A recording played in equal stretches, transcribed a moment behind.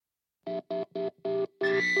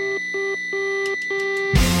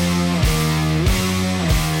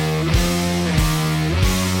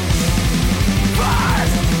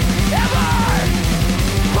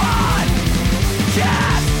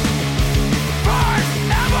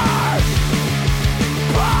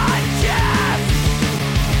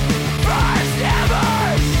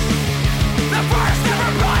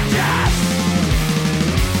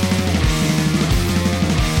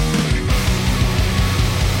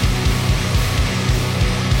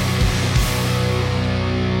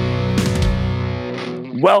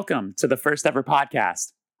Welcome to the first ever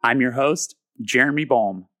podcast. I'm your host, Jeremy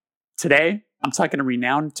Bohm. Today, I'm talking to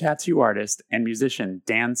renowned tattoo artist and musician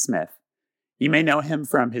Dan Smith. You may know him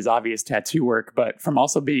from his obvious tattoo work, but from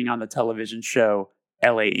also being on the television show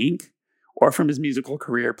LA Inc., or from his musical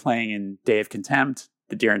career playing in Day of Contempt,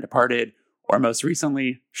 The Dear and Departed, or most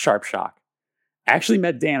recently, Sharp Shock. I actually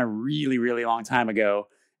met Dan a really, really long time ago,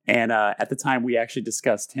 and at the time we actually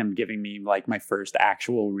discussed him giving me like my first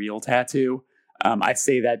actual real tattoo. I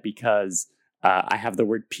say that because I have the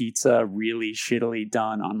word pizza really shittily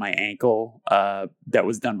done on my ankle. That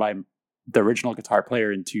was done by the original guitar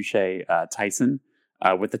player in Touche, Tyson,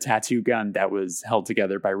 with a tattoo gun that was held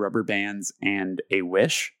together by rubber bands and a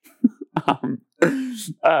wish. But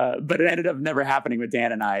it ended up never happening with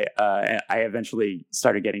Dan and I. I eventually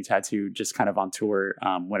started getting tattooed just kind of on tour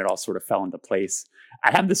when it all sort of fell into place. I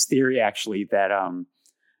have this theory actually that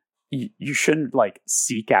you shouldn't like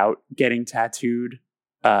seek out getting tattooed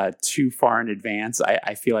too far in advance.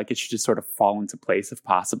 I feel like it should just sort of fall into place if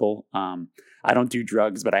possible. I don't do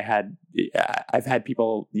drugs, but I've had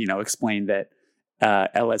people, explain that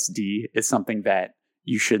LSD is something that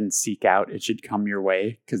you shouldn't seek out. It should come your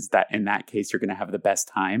way because that in that case, you're going to have the best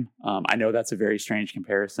time. I know that's a very strange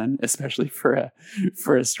comparison, especially for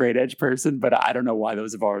a straight edge person, but I don't know why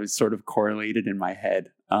those have always sort of correlated in my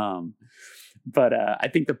head. But I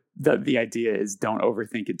think the idea is don't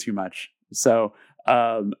overthink it too much. So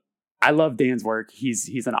I love Dan's work.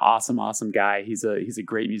 He's an awesome guy. He's a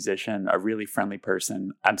great musician, a really friendly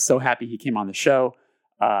person. I'm so happy he came on the show.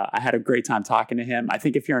 I had a great time talking to him. I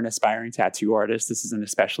think if you're an aspiring tattoo artist, this is an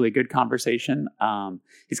especially good conversation.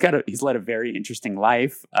 He's led a very interesting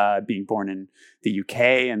life, being born in the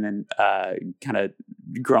UK and then kind of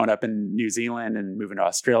growing up in New Zealand and moving to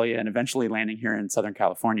Australia and eventually landing here in Southern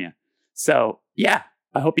California. So yeah,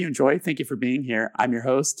 I hope you enjoy. Thank you for being here. I'm your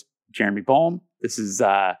host, Jeremy Bohm. This is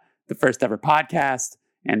the first ever podcast,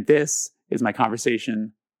 and this is my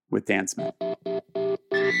conversation with Dan Smith.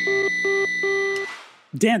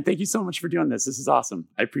 Dan, thank you so much for doing this. This is awesome.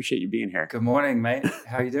 I appreciate you being here. Good morning, mate.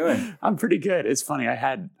 How are you doing? I'm pretty good. It's funny. I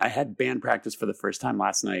had band practice for the first time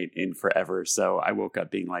last night in forever. So I woke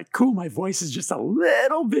up being like, cool, my voice is just a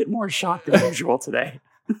little bit more shot than usual today.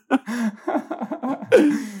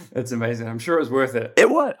 It's amazing. I'm sure it was worth it. It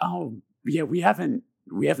was. Oh, yeah. We haven't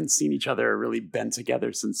seen each other or really been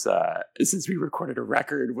together since we recorded a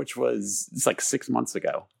record, which it's like 6 months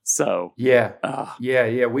ago. So yeah.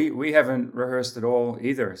 We haven't rehearsed at all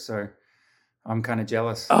either. So I'm kind of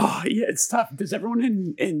jealous. Oh yeah, it's tough. Does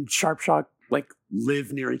everyone in Sharp Shock like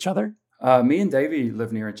live near each other? Me and Davey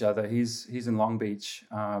live near each other. He's in Long Beach,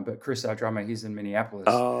 but Chris, our drummer, he's in Minneapolis.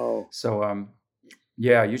 Oh, so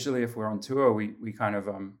yeah. Usually, if we're on tour, we kind of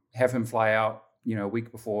have him fly out, a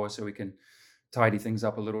week before, so we can tidy things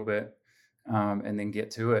up a little bit and then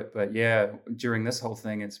get to it. But yeah, during this whole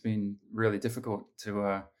thing, it's been really difficult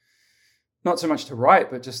to not so much to write,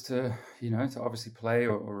 but just to to obviously play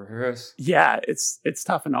or rehearse. Yeah, it's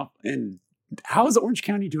tough enough. And how is Orange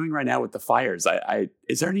County doing right now with the fires?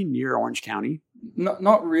 Is there any near Orange County?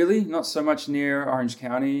 Not really, not so much near Orange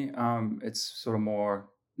County. It's sort of more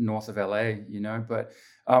north of LA, but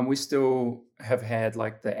we still have had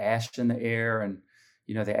like the ash in the air and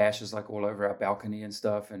the ash is like all over our balcony and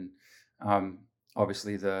stuff. And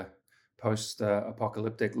obviously the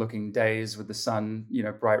post-apocalyptic looking days with the sun,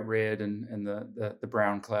 bright red and the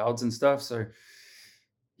brown clouds and stuff. So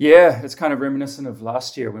yeah, it's kind of reminiscent of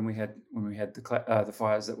last year when we had the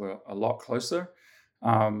fires that were a lot closer.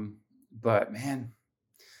 But man,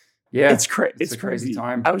 yeah, it's a crazy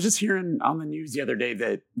time. I was just hearing on the news the other day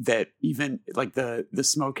that even like the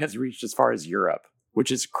smoke has reached as far as Europe,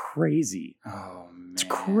 which is crazy. Oh man, it's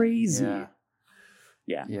crazy.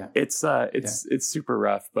 Yeah. It's super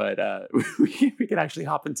rough, but we can actually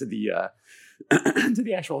hop into the into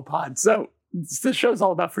the actual pod. So the show's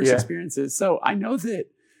all about first experiences. So I know that.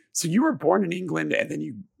 So you were born in England and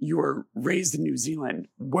then you were raised in New Zealand.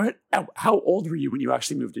 How old were you when you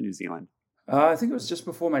actually moved to New Zealand? I think it was just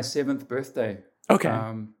before my 7th birthday. Okay.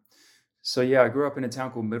 So yeah, I grew up in a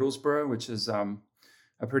town called Middlesbrough, which is a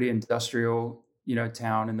pretty industrial,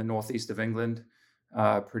 town in the northeast of England.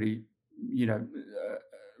 Pretty,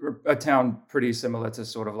 a town pretty similar to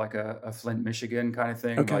sort of like a Flint, Michigan kind of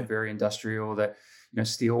thing, like very industrial. That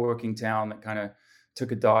steelworking town that kind of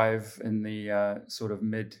took a dive in the sort of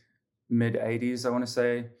mid 80s, I want to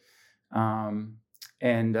say. At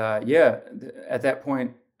that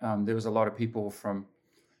point, there was a lot of people from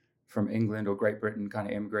England or Great Britain kind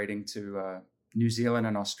of immigrating to New Zealand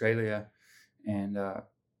and Australia. And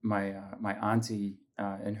my auntie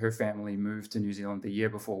and her family moved to New Zealand the year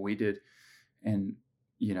before we did, and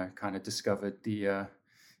kind of discovered the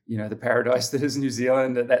the paradise that is New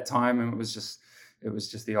Zealand at that time, and it was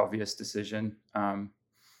just the obvious decision.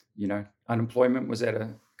 Unemployment was at a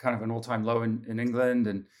kind of an all-time low in England,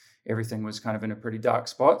 and everything was kind of in a pretty dark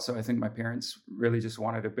spot. So I think my parents really just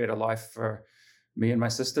wanted a better life for me and my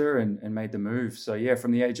sister, and made the move. So yeah,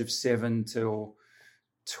 from the age of 7 till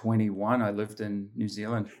 21, I lived in New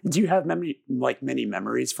Zealand. Do you have many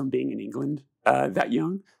memories from being in England that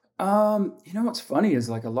young? What's funny is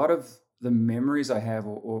like a lot of the memories I have,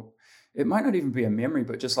 or it might not even be a memory,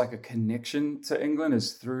 but just like a connection to England,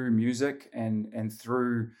 is through music and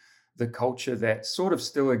through the culture that sort of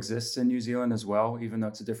still exists in New Zealand as well, even though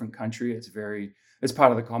it's a different country. It's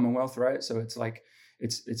part of the Commonwealth, right? So it's like,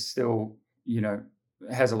 it's still,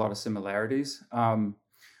 has a lot of similarities.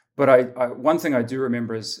 But I one thing I do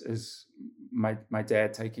remember is my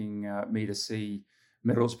dad taking me to see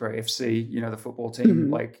Middlesbrough FC, the football team.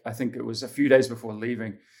 Mm-hmm. Like, I think it was a few days before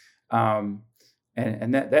leaving. And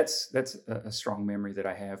that's a strong memory that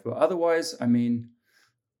I have. But otherwise, I mean,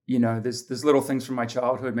 there's little things from my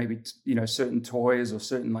childhood, maybe, certain toys or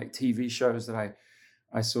certain like TV shows that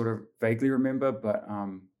I sort of vaguely remember,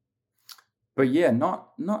 but yeah,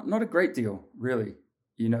 not a great deal, really.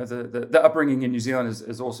 The upbringing in New Zealand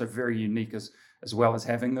is also very unique, as well as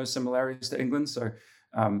having those similarities to England. So,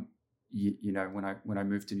 when I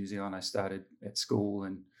moved to New Zealand, I started at school,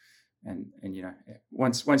 and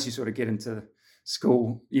once you sort of get into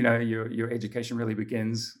school, your education really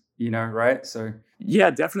begins, right? So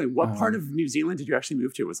yeah, definitely. What part of New Zealand did you actually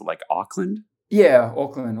move to? Was it like Auckland? Yeah,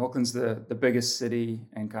 Auckland. Auckland's the biggest city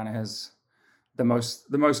and kind of has the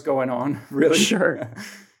most going on, really. Sure.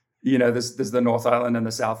 There's the North Island and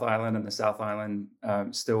the South Island, and the South Island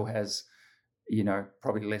still has,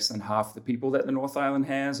 probably less than half the people that the North Island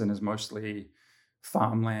has, and is mostly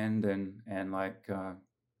farmland and like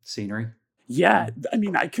scenery. Yeah, I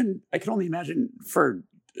mean, I can only imagine for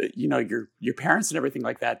your parents and everything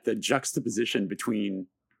like that, the juxtaposition between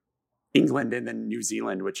England and then New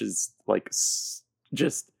Zealand, which is like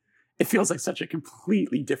just, it feels like such a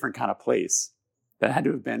completely different kind of place. That had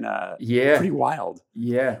to have been pretty wild.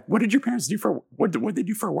 Yeah. What did your parents do what did they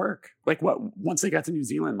do for work? Like once they got to New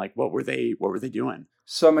Zealand, like what were they doing?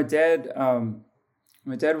 So my dad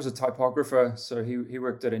was a typographer, so he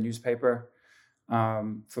worked at a newspaper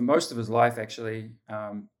for most of his life, actually,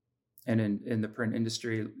 and in the print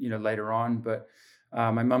industry, later on. But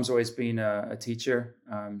my mom's always been a teacher.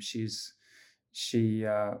 She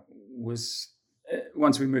was.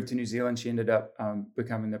 Once we moved to New Zealand, she ended up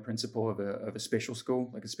becoming the principal of a special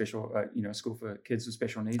school, like a special, school for kids with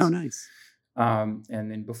special needs. Oh, nice.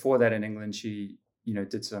 And then before that in England, she,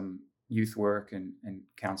 did some youth work and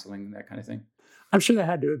counseling, that kind of thing. I'm sure that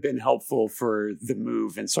had to have been helpful for the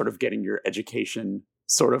move and sort of getting your education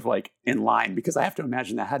sort of like in line, because I have to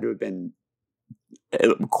imagine that had to have been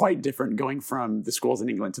quite different going from the schools in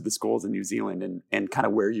England to the schools in New Zealand, and kind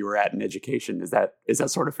of where you were at in education. Is that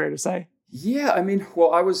sort of fair to say? Yeah, I mean,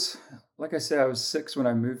 well, I was 6 when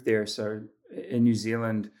I moved there. So in New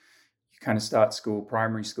Zealand, you kind of start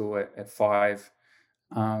primary school at 5.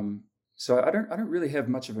 So I don't really have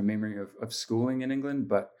much of a memory of schooling in England,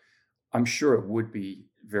 but I'm sure it would be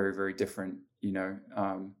very, very different.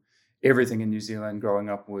 Everything in New Zealand growing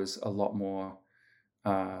up was a lot more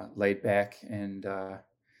laid back, and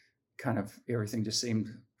kind of everything just seemed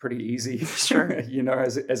pretty easy. Sure.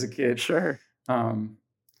 as a kid. Sure.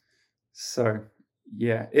 So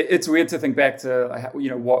yeah, it's weird to think back to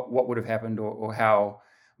what would have happened, or how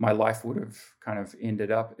my life would have kind of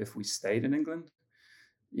ended up if we stayed in England.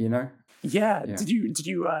 Yeah. Did you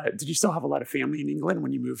still have a lot of family in England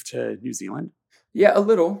when you moved to New Zealand? Yeah, a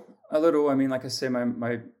little. I mean, like I say,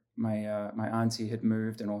 my auntie had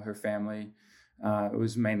moved, and all her family. It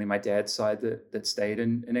was mainly my dad's side that stayed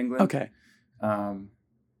in England. Okay. And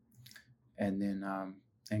then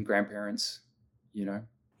and grandparents.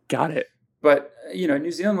 Got it. But,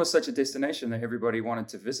 New Zealand was such a destination that everybody wanted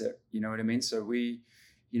to visit, you know what I mean? So we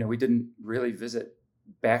didn't really visit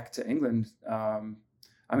back to England.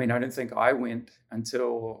 I mean, I don't think I went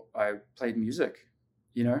until I played music,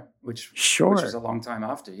 which was a long time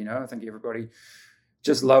after, I think everybody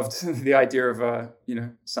just loved the idea of,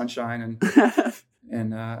 sunshine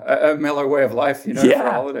and a mellow way of life, for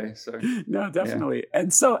a holiday. So no, definitely. Yeah.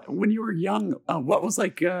 And so when you were young, what was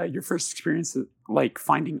like your first experience like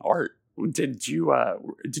finding art? Did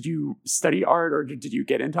you study art, or did you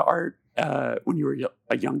get into art when you were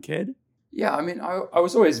a young kid? Yeah, I mean, I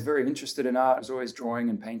was always very interested in art. I was always drawing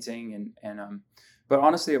and painting, but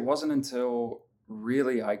honestly, it wasn't until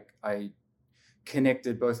really I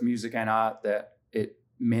connected both music and art that it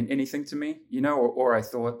meant anything to me, or I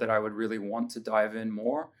thought that I would really want to dive in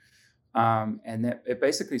more. And that it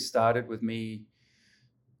basically started with me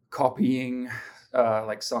copying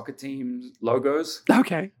like soccer team logos.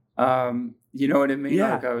 Okay. You know what I mean?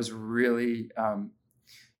 Yeah. Like I was really, I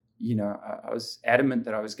was adamant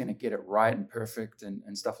that I was going to get it right and perfect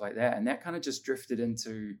and stuff like that. And that kind of just drifted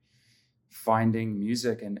into finding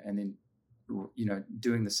music and then,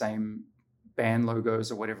 doing the same band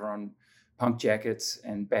logos or whatever on punk jackets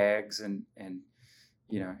and bags and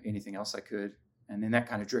anything else I could. And then that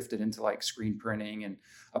kind of drifted into like screen printing and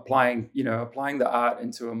applying the art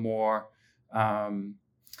into a more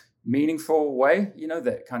meaningful way,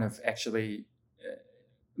 that kind of actually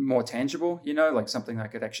more tangible, like something I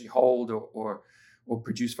could actually hold or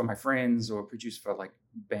produce for my friends or produce for like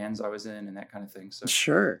bands I was in and that kind of thing. So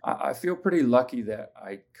Sure. I feel pretty lucky that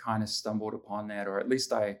I kind of stumbled upon that, or at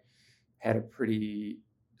least I had a pretty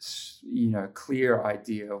clear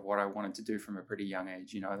idea of what I wanted to do from a pretty young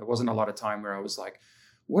age. There wasn't a lot of time where I was like,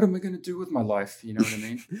 what am I going to do with my life? You know what I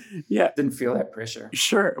mean? Yeah. Didn't feel that pressure.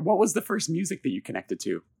 Sure. What was the first music that you connected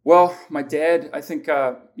to? Well, my dad, I think,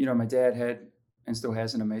 my dad had and still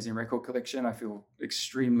has an amazing record collection. I feel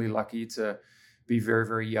extremely lucky to be very,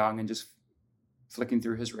 very young and just flicking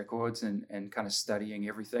through his records and kind of studying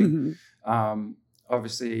everything. Mm-hmm.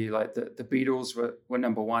 Obviously, like the Beatles were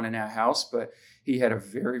number one in our house, but he had a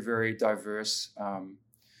very, very diverse,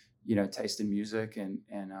 taste in music. And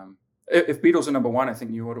if Beatles are number one, I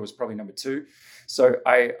think New Order was probably number two. So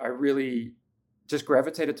I really just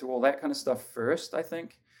gravitated to all that kind of stuff first, I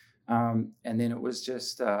think. And then it was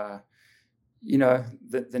just, the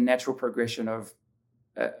natural progression of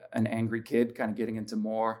an angry kid kind of getting into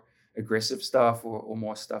more aggressive stuff or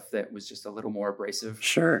more stuff that was just a little more abrasive.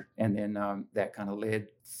 Sure. And then that kind of led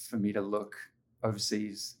for me to look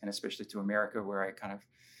overseas and especially to America, where I kind of,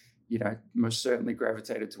 most certainly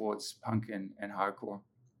gravitated towards punk and hardcore.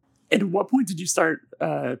 And at what point did you start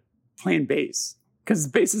playing bass? Because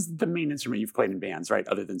bass is the main instrument you've played in bands, right?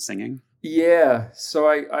 Other than singing? Yeah. So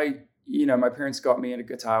I my parents got me a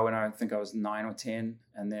guitar when I think I was 9 or 10,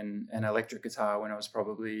 and then an electric guitar when I was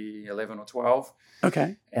probably 11 or 12.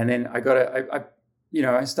 Okay. And then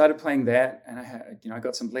I started playing that, and I had, I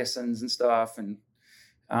got some lessons and stuff, and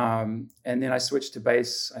then I switched to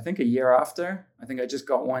bass, I think a year after. I think I just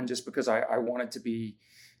got one just because I wanted to be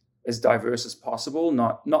as diverse as possible,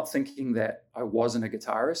 not thinking that I wasn't a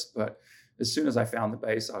guitarist, but as soon as I found the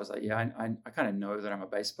bass, I was like, yeah, I kind of know that I'm a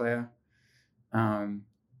bass player.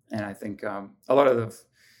 And I think a lot of the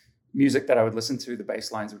music that I would listen to, the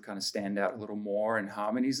bass lines would kind of stand out a little more in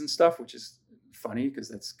harmonies and stuff, which is funny because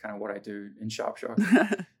that's kind of what I do in Sharp Shock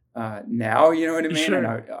now. You know what I mean? Sure. And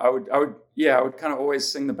I would kind of always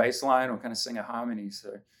sing the bass line or kind of sing a harmony. So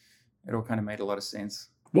it all kind of made a lot of sense.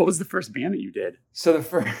 What was the first band that you did? So the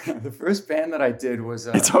first band that I did was...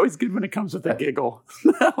 it's always good when it comes with a giggle.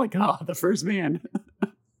 Like, the first band.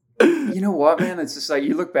 You know what, man? It's just like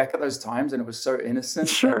you look back at those times and it was so innocent.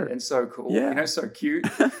 Sure. and so cool, Yeah. So cute.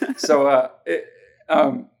 So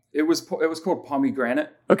it was called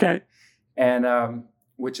Pomegranate. Okay. And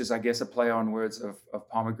which is, I guess, a play on words of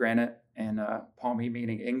pomegranate and pommy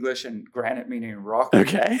meaning English and granite meaning rock.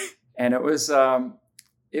 Okay. And it was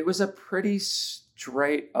a pretty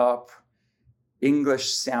straight up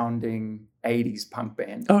English sounding 80s punk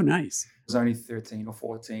band. Oh, nice. I was only 13 or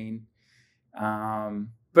 14.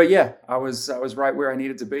 But yeah, I was right where I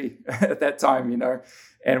needed to be at that time,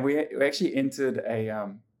 And we actually entered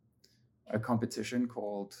a competition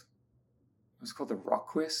called the Rock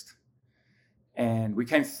Quest, and we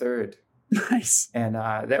came third. Nice. And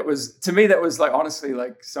that was, to me, that was like honestly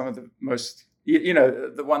like some of the most,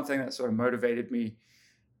 the one thing that sort of motivated me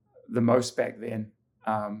the most back then,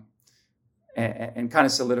 and kind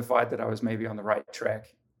of solidified that I was maybe on the right track.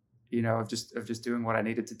 Of just doing what I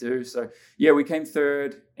needed to do. So yeah, we came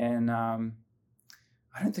third, and I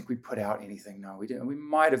don't think we put out anything. No, we didn't. We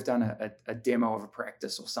might have done a demo of a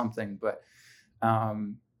practice or something, but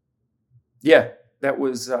yeah, that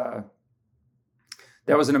was an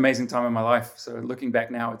amazing time in my life. So looking back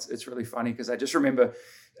now, it's really funny because I just remember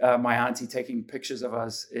my auntie taking pictures of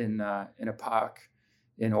us in a park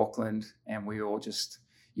in Auckland, and we all just,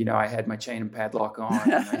 I had my chain and padlock on,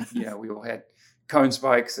 and we all had cone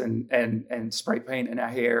spikes and spray paint in our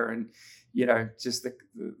hair, and just the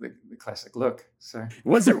classic look. So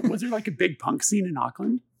was there like a big punk scene in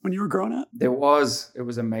Auckland when you were growing up? It was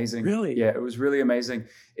amazing. Really? Yeah, it was really amazing.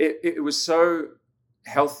 It was so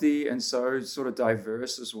healthy and so sort of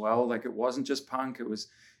diverse as well. Like it wasn't just punk, it was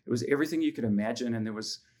everything you could imagine. And there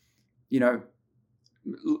was,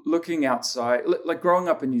 looking outside, like growing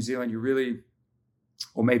up in New Zealand, you really,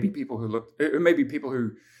 or maybe people who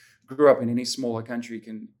grew up in any smaller country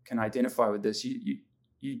can identify with this.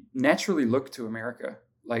 you naturally look to America,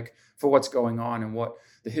 like for what's going on and what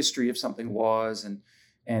the history of something was,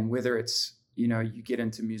 and whether it's, you know, you get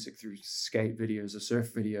into music through skate videos or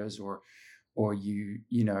surf videos, or you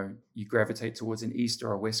gravitate towards an East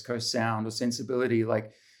or a West Coast sound or sensibility.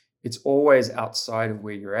 Like it's always outside of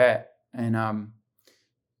where you're at. And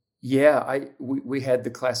we had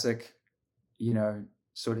the classic, you know,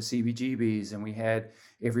 sort of CBGBs, and we had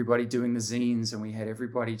everybody doing the zines, and we had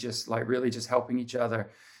everybody just like really just helping each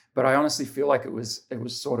other. But I honestly feel like it was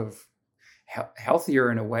sort of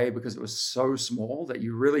healthier in a way, because it was so small that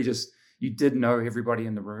you did know everybody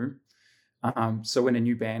in the room. So when a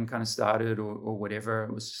new band kind of started or whatever,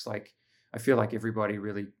 it was just like, I feel like everybody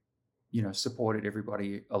really, you know, supported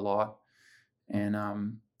everybody a lot.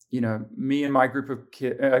 And, you know, me and my group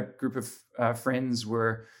of friends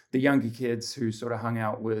were the younger kids who sort of hung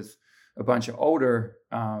out with a bunch of older,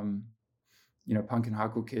 you know, punk and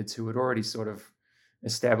hardcore kids who had already sort of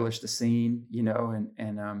established the scene, you know,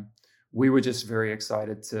 and we were just very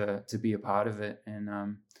excited to be a part of it.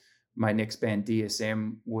 And my next band,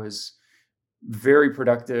 DSM, was very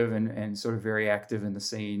productive and sort of very active in the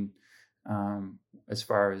scene, as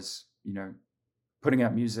far as, you know, putting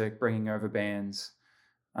out music, bringing over bands,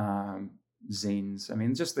 zines. I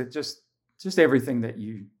mean, just everything that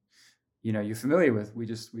you're familiar with. We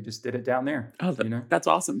just did it down there. Oh, you know, that's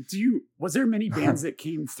awesome. Was there many bands that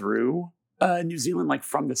came through New Zealand, like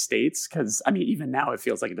from the States? Because I mean, even now it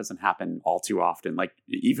feels like it doesn't happen all too often. Like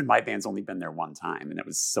even my band's only been there one time, and it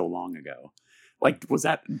was so long ago. Like, was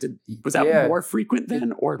that more frequent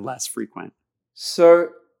then or less frequent? So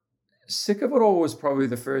Sick of It All was probably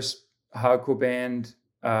the first hardcore band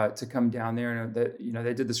to come down there, and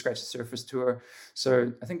they did the Scratch the Surface tour.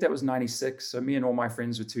 So I think that was 96. So me and all my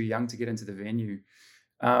friends were too young to get into the venue.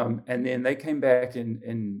 And then they came back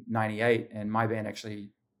in 98, and my band actually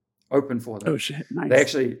opened for them. Oh shit, nice. They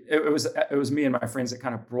actually, it was me and my friends that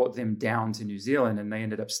kind of brought them down to New Zealand, and they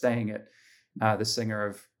ended up staying at the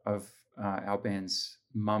singer of our band's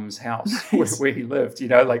mum's house, nice. where he lived. You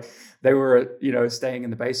know, like they were, you know, staying in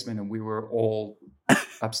the basement, and we were all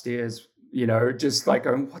upstairs, you know, just like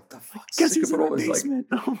going, what the fuck? Guess he's in the basement.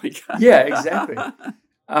 Like, oh my God. Yeah, exactly.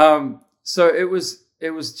 So it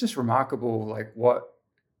was just remarkable. Like what,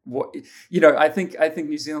 you know, I think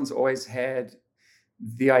New Zealand's always had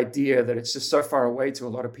the idea that it's just so far away to a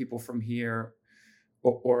lot of people from here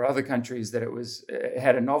or other countries that it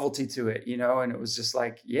had a novelty to it, you know, and it was just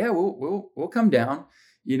like, yeah, we'll come down,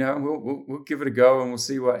 you know, we'll give it a go, and we'll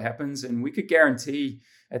see what happens. And we could guarantee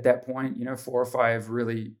at that point, you know, 4 or 5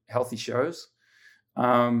 really healthy shows.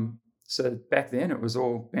 So back then it was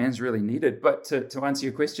all bands really needed. But to answer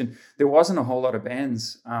your question, there wasn't a whole lot of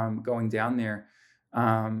bands going down there.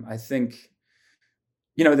 I think,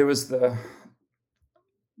 you know, there was the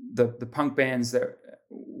punk bands that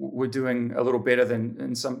were doing a little better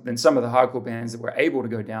than some of the hardcore bands that were able to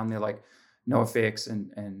go down there, like NoFX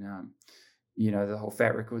and you know, the whole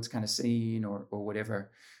Fat Records kind of scene or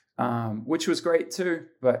whatever. Which was great too,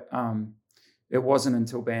 but it wasn't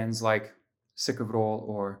until bands like Sick of It All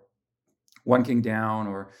or One King Down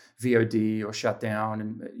or VOD or Shutdown,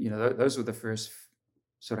 and you know, those were the first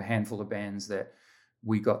sort of handful of bands that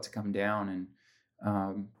we got to come down.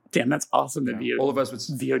 And damn, that's awesome that all of us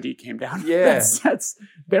VOD came down. Yeah,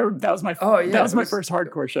 that was my my first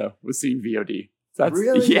hardcore show, was seeing VOD. That's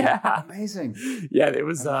really, yeah, amazing. Yeah, it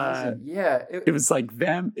was it was like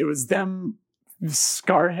them. It was them.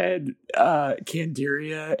 Scarhead,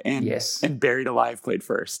 Candiria, and Buried Alive played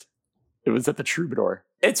first. It was at the Troubadour.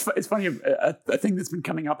 It's funny, a thing that's been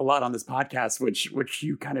coming up a lot on this podcast, which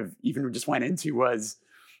you kind of even just went into, was,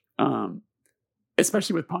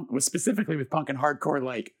 especially with punk, specifically with punk and hardcore,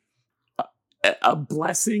 like a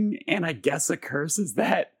blessing and I guess a curse is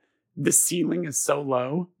that the ceiling is so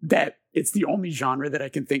low that it's the only genre that I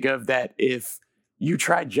can think of that if you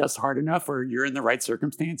try just hard enough or you're in the right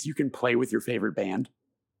circumstance, you can play with your favorite band.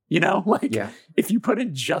 You know, like if you put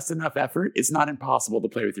in just enough effort, it's not impossible to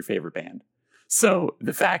play with your favorite band. So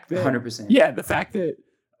the fact that 100%, the fact that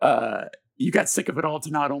you got Sick of It All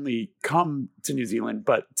to not only come to New Zealand,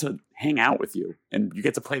 but to hang out with you, and you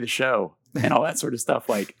get to play the show and all that sort of stuff.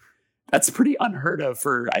 Like that's pretty unheard of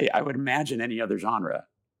for, I would imagine, any other genre,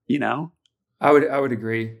 you know? I would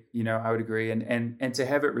agree, you know, I would agree. And to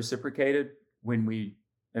have it reciprocated when we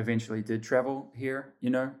eventually did travel here,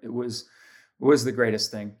 you know, it was the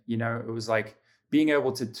greatest thing. You know, it was like being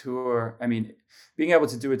able to tour. I mean, being able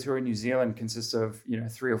to do a tour in New Zealand consists of, you know,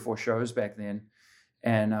 3 or 4 shows back then.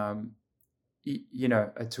 And, you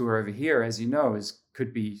know, a tour over here, as you know,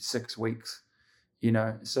 could be 6 weeks, you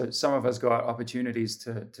know. So some of us got opportunities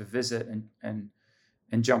to visit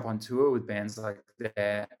and jump on tour with bands like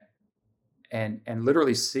that, and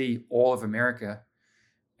literally see all of America.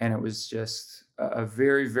 And it was just a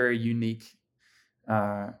very, very unique,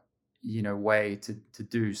 way to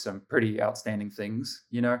do some pretty outstanding things,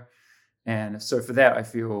 And so for that, I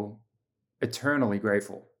feel eternally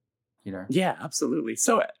grateful, Yeah, absolutely.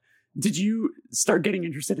 So did you start getting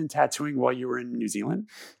interested in tattooing while you were in New Zealand?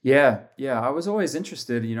 Yeah. I was always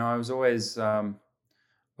interested, I was always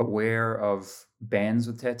aware of bands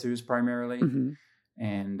with tattoos primarily. Mm-hmm.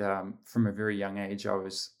 And from a very young age, I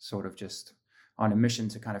was sort of just on a mission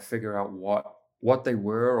to kind of figure out what they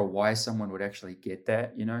were or why someone would actually get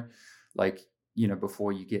that, like,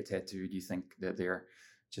 before you get tattooed, you think that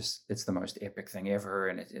it's the most epic thing ever.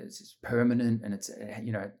 And it's permanent, and it's,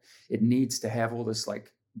 it needs to have all this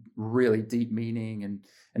like really deep meaning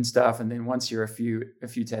and stuff. And then once you're a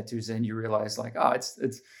few tattoos in, you realize like,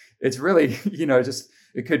 it's really, just,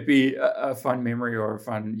 it could be a fun memory or a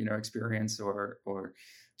fun, experience or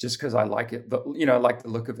just because I like it, but, I like the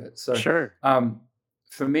look of it. So Sure.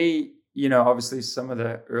 For me, obviously some of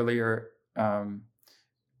the earlier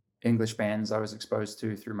English bands I was exposed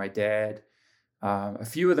to through my dad, a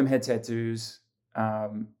few of them had tattoos.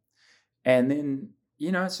 And then,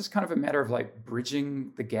 it's just kind of a matter of like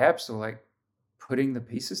bridging the gaps or like putting the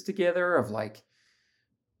pieces together of like,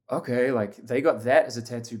 okay, like they got that as a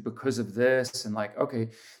tattoo because of this. And like, okay,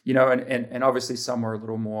 and obviously some were a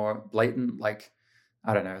little more blatant, like,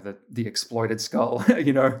 I don't know, the exploited skull,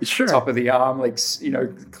 Sure. top of the arm, like,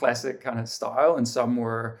 classic kind of style. And some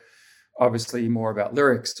were obviously more about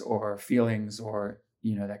lyrics or feelings or,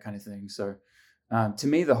 that kind of thing. So to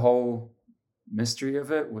me, the whole mystery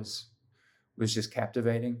of it was just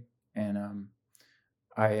captivating. And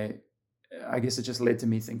I guess it just led to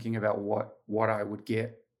me thinking about what I would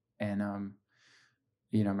get. And,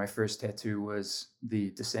 my first tattoo was the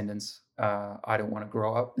Descendants, I Don't Want to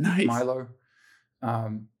Grow Up, Nice. Milo.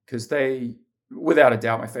 Because they, without a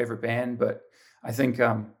doubt, my favorite band, but I think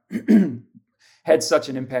had such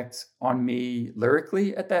an impact on me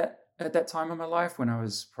lyrically at that time of my life when I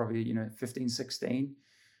was probably 15, 16.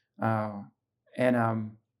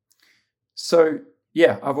 So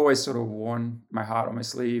yeah, I've always sort of worn my heart on my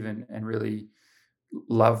sleeve and really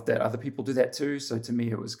loved that other people do that too. So to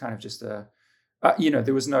me, it was kind of just there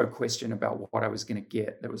was no question about what I was going to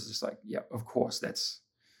get. There was just like, yeah, of course, that's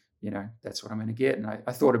what I'm going to get. And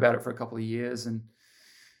I thought about it for a couple of years, and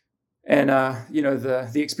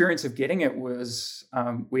the experience of getting it was,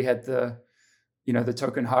 we had the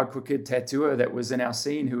token hardcore kid tattooer that was in our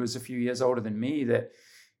scene, who was a few years older than me, that,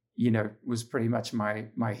 was pretty much my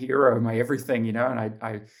hero, my everything, and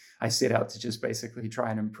I set out to just basically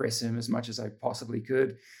try and impress him as much as I possibly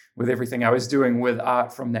could with everything I was doing with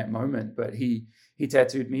art from that moment. But he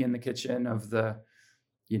tattooed me in the kitchen of the,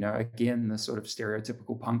 again, the sort of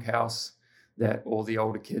stereotypical punk house that all the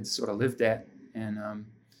older kids sort of lived at. And,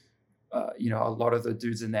 a lot of the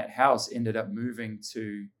dudes in that house ended up moving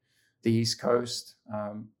to the East Coast.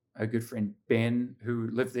 A good friend, Ben, who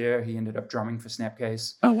lived there, he ended up drumming for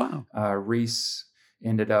Snapcase. Oh, wow. Reese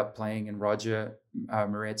ended up playing in Roger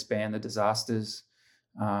Moret's band, The Disasters.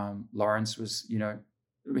 Lawrence was,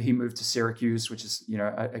 he moved to Syracuse, which is,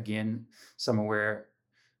 again, somewhere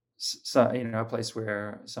a place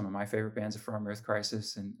where some of my favorite bands are from, Earth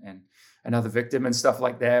Crisis and Another Victim and stuff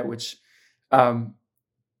like that, which,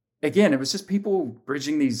 again, it was just people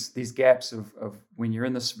bridging these gaps of when you're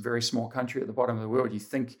in this very small country at the bottom of the world, you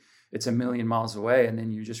think it's a million miles away, and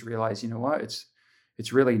then you just realize,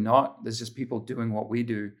 it's really not. There's just people doing what we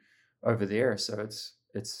do over there. So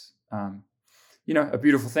it's a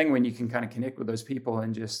beautiful thing when you can kind of connect with those people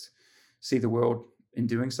and just see the world in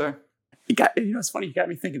doing so. It's funny. You got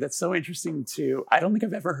me thinking. That's so interesting too. I don't think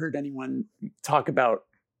I've ever heard anyone talk about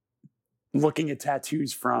looking at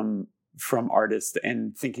tattoos from artists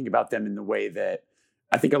and thinking about them in the way that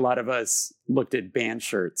I think a lot of us looked at band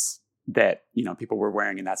shirts that, people were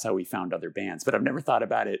wearing, and that's how we found other bands. But I've never thought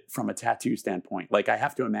about it from a tattoo standpoint. Like, I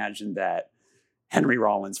have to imagine that Henry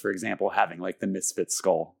Rollins, for example, having like the Misfit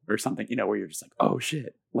skull or something, where you're just like, oh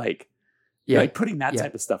shit, like, like putting that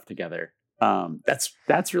type of stuff together.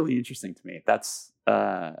 That's really interesting to me. That's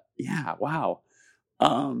wow.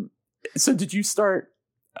 So did you start,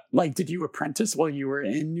 did you apprentice while you were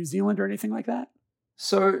in New Zealand or anything like that?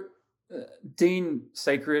 So Dean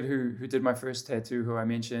Sacred, who did my first tattoo, who I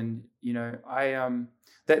mentioned,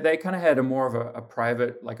 they kind of had a more of a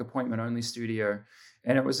private, like, appointment only studio.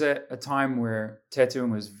 And it was at a time where tattooing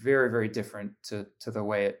was very, very different to the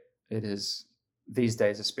way it is these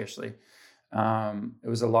days, especially. It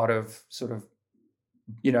was a lot of sort of,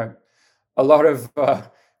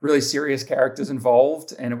 really serious characters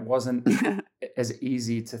involved, and it wasn't as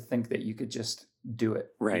easy to think that you could just do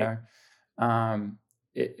it. Right. You know,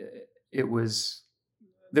 it was,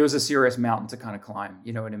 there was a serious mountain to kind of climb.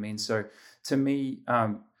 You know what I mean? So to me,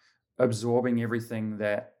 absorbing everything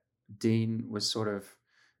that Dean was sort of,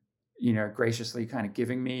 you know, graciously kind of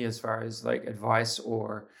giving me as far as like advice,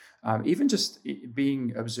 or even just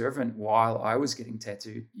being observant while I was getting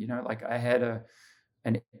tattooed. You know, like I had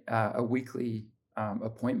a weekly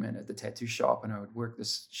appointment at the tattoo shop, and I would work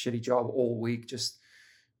this shitty job all week, just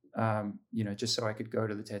you know, just so I could go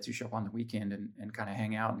to the tattoo shop on the weekend and kind of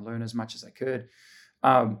hang out and learn as much as I could.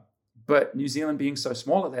 But New Zealand being so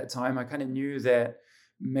small at that time, I kind of knew that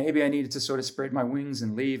maybe I needed to sort of spread my wings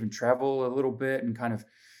and leave and travel a little bit and kind of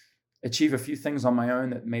achieve a few things on my own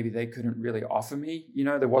that maybe they couldn't really offer me. You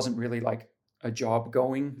know, there wasn't really like a job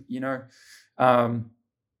going, you know,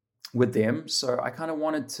 with them. So I kind of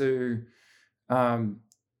wanted to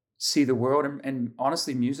see the world, and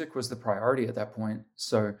honestly, music was the priority at that point.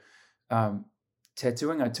 So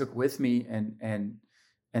tattooing I took with me, and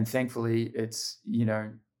thankfully it's, you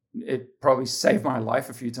know, it probably saved my life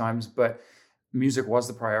a few times, but music was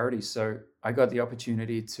the priority. So I got the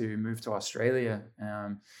opportunity to move to Australia,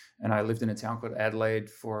 and I lived in a town called Adelaide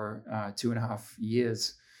for 2.5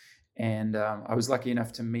 years. And I was lucky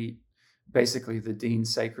enough to meet basically the Dean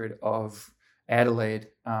Sacred of Adelaide,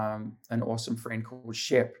 an awesome friend called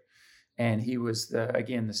Shep. And he was the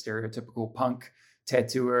stereotypical punk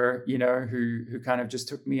tattooer, you know, who kind of just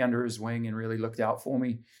took me under his wing and really looked out for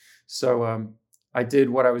me. So I did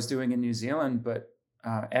what I was doing in New Zealand, but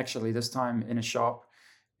actually this time in a shop.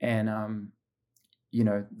 And you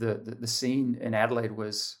know, the scene in Adelaide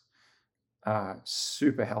was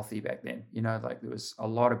super healthy back then. You know, like there was a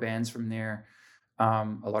lot of bands from there, a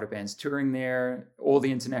lot of bands touring there. All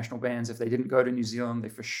the international bands, if they didn't go to New Zealand, they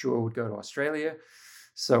for sure would go to Australia.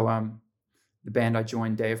 So the band I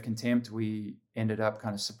joined, Day of Contempt, we ended up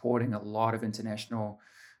kind of supporting a lot of international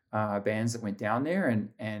bands that went down there,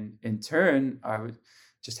 and in turn,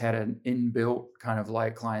 just had an inbuilt kind of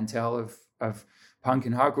like clientele of punk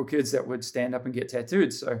and hardcore kids that would stand up and get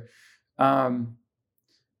tattooed. So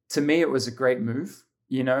to me, it was a great move,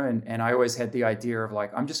 you know, and I always had the idea of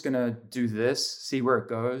like, I'm just going to do this, see where it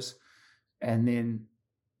goes, and then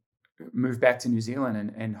move back to New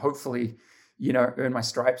Zealand and hopefully, you know, earn my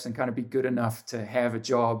stripes and kind of be good enough to have a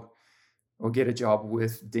job or get a job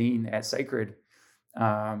with Dean at Sacred.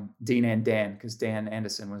 Dean and Dan, because Dan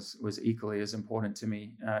Anderson was equally as important to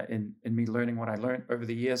me in me learning what I learned over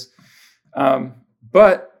the years.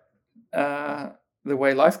 But the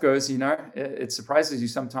way life goes, you know, it surprises you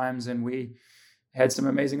sometimes, and we had some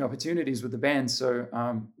amazing opportunities with the band. So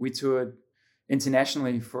we toured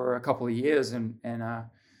internationally for a couple of years, and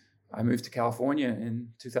I moved to California in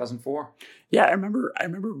 2004. Yeah, I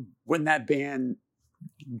remember when that band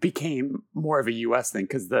became more of a US thing,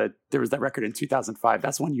 because there was that record in 2005.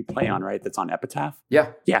 That's one you play on, right? That's on Epitaph.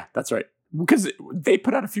 Yeah, that's right. Because they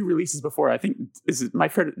put out a few releases before. I think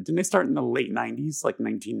didn't they start in the late 90s, like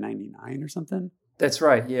 1999 or something? That's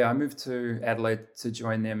right. Yeah, I moved to Adelaide to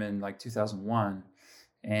join them in like 2001,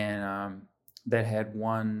 and that had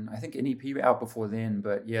one, I think, an EP out before then.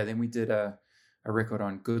 But yeah, then we did a record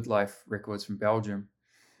on Good Life Records from Belgium.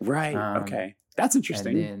 Right. Okay, that's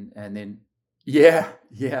interesting. And then yeah,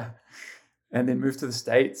 and then moved to the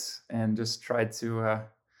States and just tried to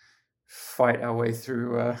fight our way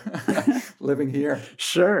through living here.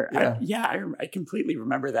 Sure. Yeah. I completely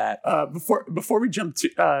remember that. Before we jump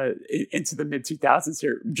into the mid 2000s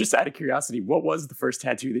here, just out of curiosity, what was the first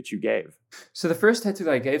tattoo that you gave? So the first tattoo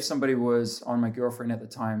that I gave somebody was on my girlfriend at the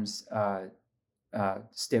time's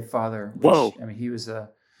stepfather. Which, whoa! I mean, he was a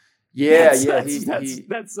that's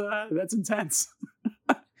intense.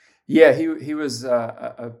 Yeah, he was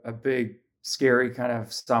a big, scary kind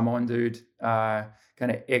of Samoan dude, kind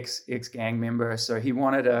of ex gang member. So he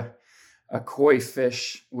wanted a koi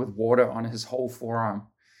fish with water on his whole forearm,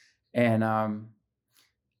 and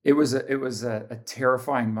it was a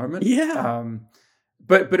terrifying moment. Yeah.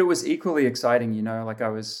 But it was equally exciting, you know. Like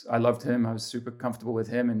I loved him. I was super comfortable with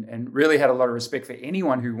him, and really had a lot of respect for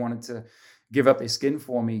anyone who wanted to give up their skin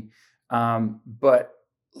for me. But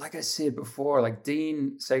like I said before, like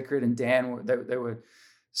Dean Sacred and Dan, they were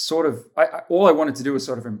sort of, all I wanted to do was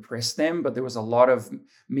sort of impress them, but there was a lot of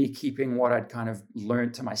me keeping what I'd kind of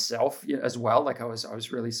learned to myself as well. Like I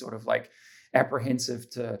was really sort of like apprehensive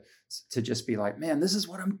to just be like, man, this is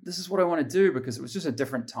what I want to do, because it was just a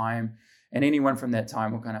different time. And anyone from that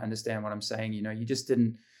time will kind of understand what I'm saying. You know, you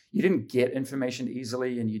didn't get information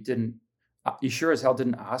easily, and you sure as hell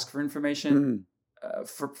didn't ask for information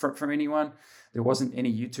from anyone. There wasn't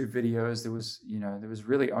any YouTube videos. There was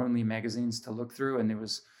really only magazines to look through, and there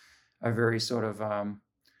was are very sort of,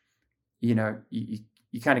 you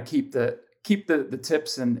kind of keep the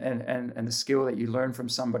tips and the skill that you learn from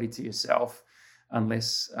somebody to yourself,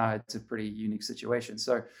 unless it's a pretty unique situation.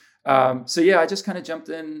 So yeah, I just kind of jumped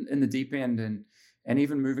in the deep end, and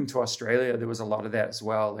even moving to Australia, there was a lot of that as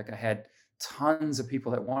well. Like I had tons of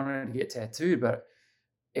people that wanted to get tattooed, but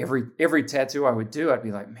every tattoo I would do, I'd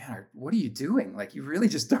be like, man, what are you doing? Like, you really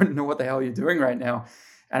just don't know what the hell you're doing right now.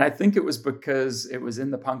 And I think it was because it was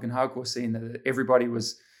in the punk and hardcore scene that everybody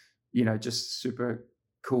was, just super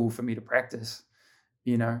cool for me to practice,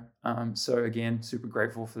 so again, super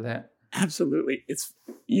grateful for that. Absolutely. It's,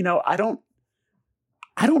 I don't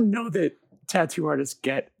know that tattoo artists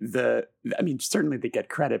get certainly they get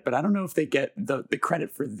credit, but I don't know if they get the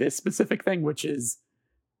credit for this specific thing, which is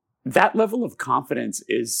that level of confidence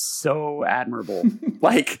is so admirable.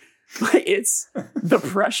 like it's the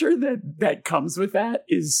pressure that comes with that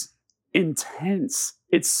is intense.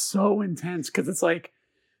 It's so intense because it's like,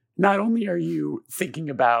 not only are you thinking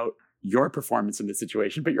about your performance in this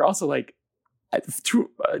situation, but you're also like,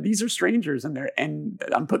 these are strangers and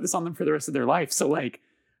I'm putting this on them for the rest of their life. So like,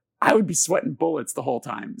 I would be sweating bullets the whole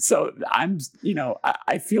time. So I'm,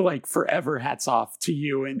 I feel like forever hats off to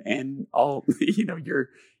you and all,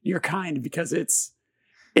 you're kind, because it's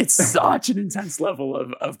such an intense level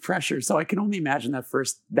of pressure. So I can only imagine that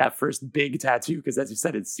first big tattoo, because as you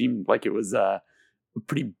said, it seemed like it was a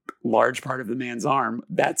pretty large part of the man's arm.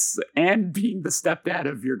 And being the stepdad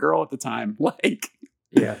of your girl at the time, like,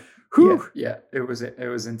 yeah. Yeah, it was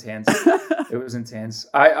intense. It was intense.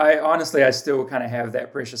 I honestly, I still kind of have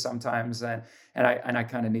that pressure sometimes, and I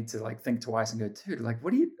kind of need to like think twice and go, dude, like,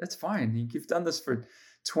 that's fine. You've done this for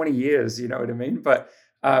 20 years, you know what I mean? But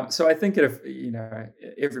so I think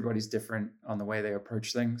everybody's different on the way they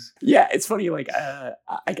approach things. Yeah, it's funny. Like,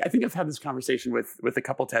 I think I've had this conversation with a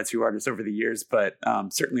couple tattoo artists over the years, but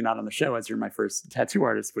certainly not on the show, as you're my first tattoo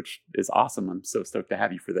artist, which is awesome. I'm so stoked to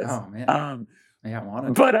have you for this. Oh man. Yeah, I want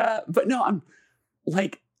it. But no, I'm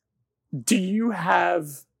like, do you have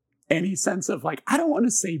any sense of like, I don't want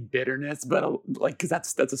to say bitterness, but like, because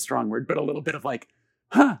that's a strong word, but a little bit of like,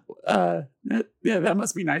 that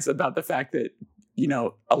must be nice about the fact that,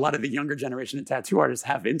 a lot of the younger generation of tattoo artists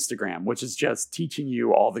have Instagram, which is just teaching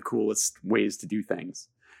you all the coolest ways to do things.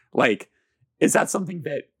 Like, is that something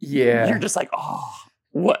that you're just like, oh,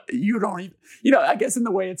 what, you don't even, I guess in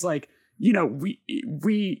the way it's like, we,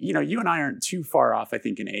 you and I aren't too far off, I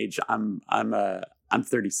think, in age. I'm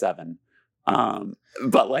 37.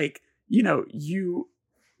 But like, you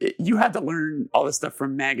had to learn all this stuff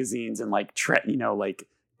from magazines and like, like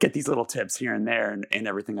get these little tips here and there and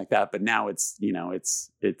everything like that. But now it's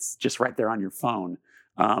just right there on your phone.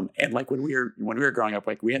 And like when we were growing up,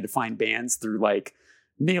 like we had to find bands through like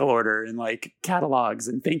mail order and like catalogs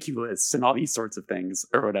and thank you lists and all these sorts of things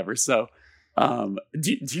or whatever. So,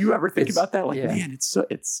 do you ever think about that? Like, man,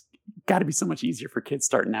 it's got to be so much easier for kids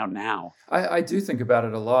starting out now. I do think about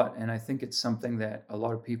it a lot. And I think it's something that a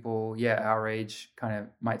lot of people, our age kind of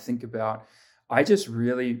might think about. I just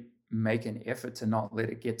really make an effort to not let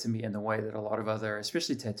it get to me in the way that a lot of other,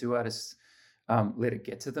 especially tattoo artists, let it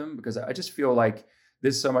get to them, because I just feel like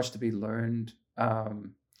there's so much to be learned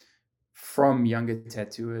from younger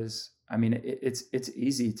tattooers. I mean, it's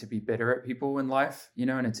easy to be better at people in life,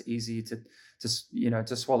 and it's easy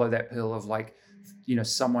to swallow that pill of like,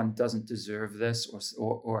 someone doesn't deserve this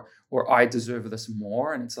or I deserve this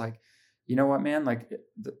more. And it's like, you know what, man, like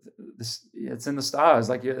this, it's in the stars,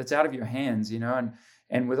 like it's out of your hands,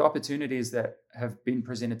 and with opportunities that have been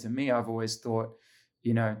presented to me, I've always thought,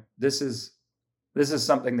 this is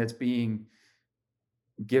something that's being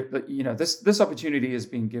this opportunity is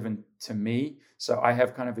being given to me. So I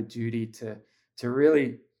have kind of a duty to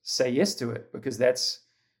really say yes to it, because that's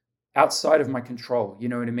outside of my control. You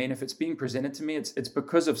know what I mean? If it's being presented to me, it's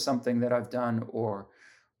because of something that I've done or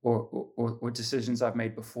decisions I've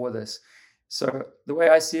made before this. So the way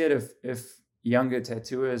I see it, if younger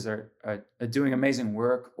tattooers are doing amazing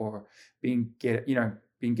work or being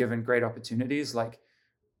given great opportunities, like,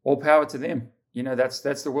 all power to them. That's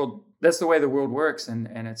the world. That's the way the world works, and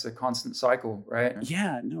it's a constant cycle, right?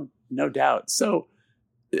 Yeah, no doubt. So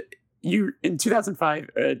you in 2005,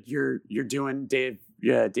 you're doing Day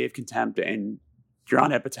of Contempt, and you're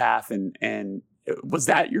on Epitaph, and was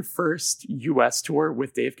that your first U.S. tour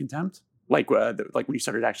with Day of Contempt? Like when you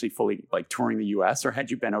started actually fully like touring the U.S., or had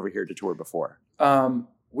you been over here to tour before?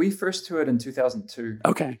 We first toured in 2002.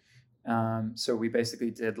 Okay. So we basically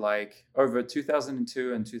did like over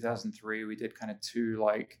 2002 and 2003, we did kind of two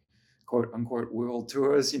like quote unquote world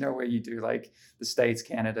tours, where you do like the States,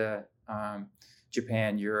 Canada,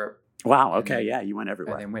 Japan, Europe. Wow. Okay. Yeah. You went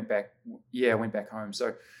everywhere. And then went back home.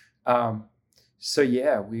 So So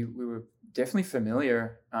yeah, we were definitely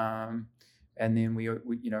familiar. And then we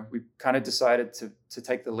kind of decided to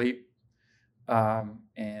take the leap,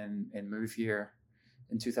 and move here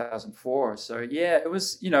in 2004. So yeah, it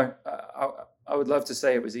was, I would love to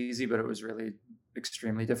say it was easy, but it was really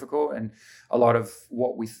extremely difficult. And a lot of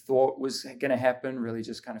what we thought was going to happen really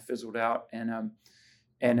just kind of fizzled out.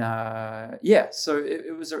 Yeah, so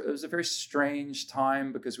it was a very strange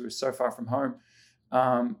time because we were so far from home.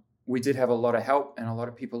 We did have a lot of help and a lot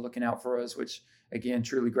of people looking out for us, which again,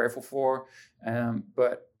 truly grateful for.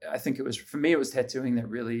 But I think for me, it was tattooing that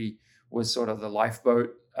really was sort of the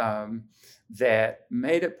lifeboat, that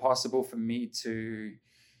made it possible for me to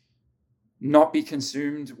not be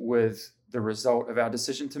consumed with the result of our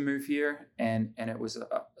decision to move here. And it was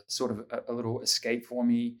a sort of a little escape for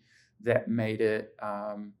me that made it,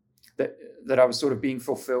 that I was sort of being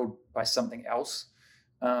fulfilled by something else,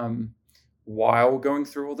 while going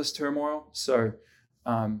through all this turmoil. So,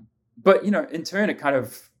 but, in turn, it kind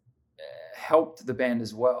of helped the band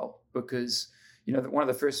as well, because, one of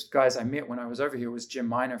the first guys I met when I was over here was Jim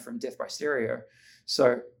Miner from Death by Stereo.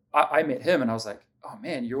 So I met him and I was like, oh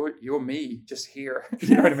man, you're me just here.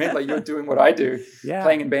 You know what I mean? Like, you're doing what I do,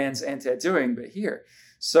 playing in bands and tattooing, but here.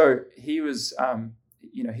 So he was,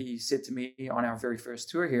 he said to me on our very first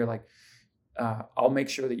tour here, like, I'll make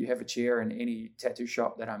sure that you have a chair in any tattoo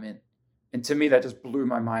shop that I'm in. And to me, that just blew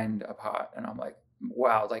my mind apart. And I'm like,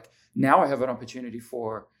 wow, like now I have an opportunity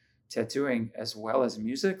for tattooing as well as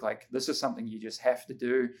music. Like, this is something you just have to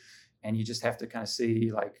do. And you just have to kind of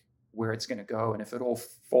see like where it's going to go. And if it all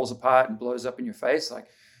falls apart and blows up in your face, like,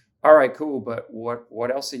 all right, cool. But what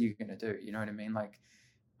else are you going to do? You know what I mean? Like,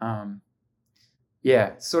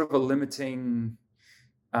 sort of a limiting,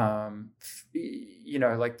 like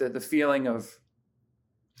the feeling of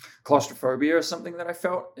claustrophobia or something that I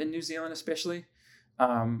felt in New Zealand, especially.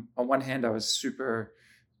 On one hand, I was super,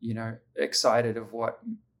 excited of what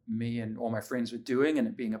me and all my friends were doing and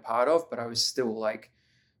it being a part of, but I was still like,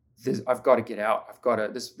 I've got to get out.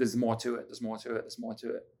 There's more to it. There's more to it. There's more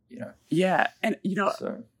to it, Yeah. And,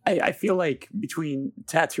 so. I feel like between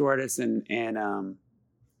tattoo artists and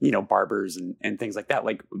barbers and things like that,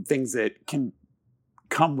 like things that can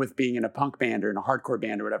come with being in a punk band or in a hardcore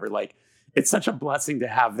band or whatever, like, it's such a blessing to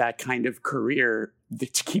have that kind of career to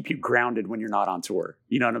keep you grounded when you're not on tour.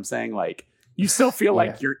 You know what I'm saying? Like, you still feel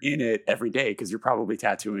like you're in it every day because you're probably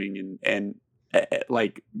tattooing and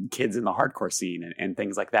like kids in the hardcore scene and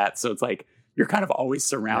things like that. So it's like you're kind of always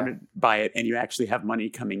surrounded by it, and you actually have money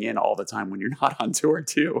coming in all the time when you're not on tour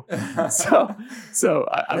too. So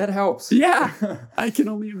that helps. Yeah, I can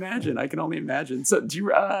only imagine. So do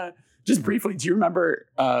you just briefly, do you remember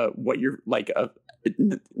what you're like?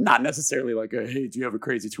 Not necessarily like hey, do you have a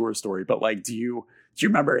crazy tour story? But like, do you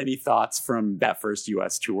remember any thoughts from that first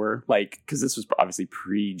US tour? Like, because this was obviously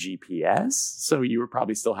pre-GPS, so you were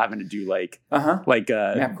probably still having to do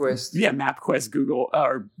MapQuest. Yeah, MapQuest, Google,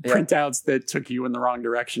 or printouts that took you in the wrong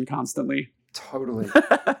direction constantly. Totally.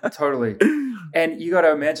 And you got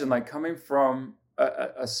to imagine, like, coming from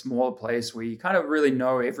a smaller place where you kind of really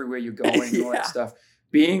know everywhere you're going and all that stuff.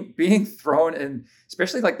 Being thrown in,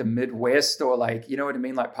 especially like the Midwest or like, you know what I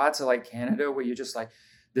mean? Like parts of like Canada where you're just like,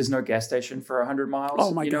 there's no gas station for 100 miles.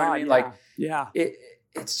 Oh my God. You know what I mean? Yeah. Like, yeah,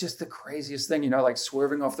 it's just the craziest thing, like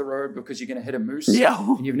swerving off the road because you're going to hit a moose. Yeah.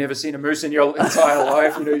 And you've never seen a moose in your entire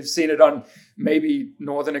life. You've seen it on maybe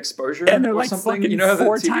Northern Exposure and they're or like something. Fucking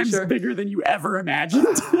 4 times bigger than you ever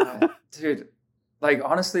imagined. Dude. Like,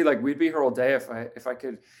 honestly, like we'd be here all day if I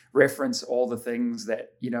could reference all the things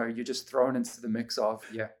that, you're just thrown into the mix of.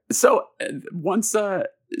 Yeah. So once, I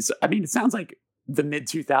mean, it sounds like the mid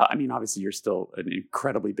 2000s. I mean, obviously you're still an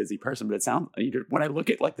incredibly busy person, but it sounds, when I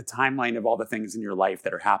look at like the timeline of all the things in your life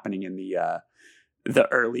that are happening in the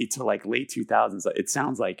early to like late 2000s, it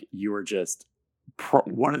sounds like you were just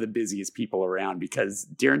one of the busiest people around, because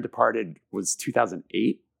Darren Departed was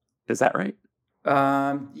 2008. Is that right? We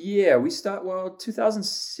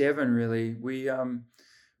 2007 really. We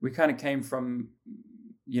kind of came from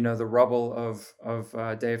the rubble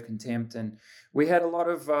of Day of Contempt, and we had a lot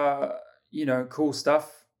of cool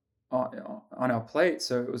stuff on our plate.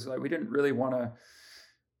 So it was like we didn't really want to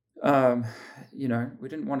we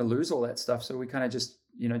didn't want to lose all that stuff. So we kind of just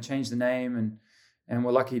changed the name, and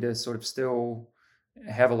we're lucky to sort of still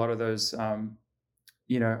have a lot of those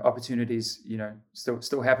opportunities,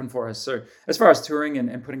 still happen for us. So as far as touring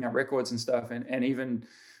and putting out records and stuff, and even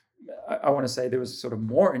I want to say there was sort of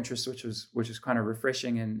more interest, which was kind of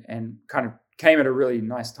refreshing and kind of came at a really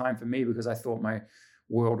nice time for me, because I thought my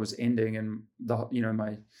world was ending and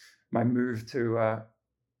my move to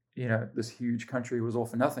this huge country was all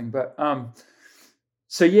for nothing. But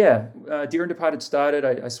So yeah, Dear and Departed started.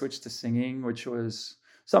 I switched to singing, which was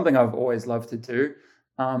something I've always loved to do.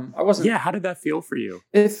 I wasn't. Yeah, how did that feel for you?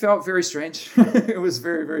 It felt very strange. It was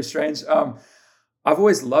very, very strange. I've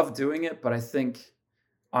always loved doing it, but I think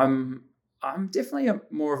I'm definitely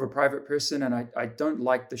more of a private person, and I don't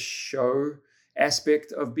like the show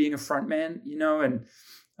aspect of being a frontman, and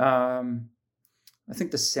I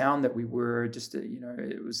think the sound that we were just,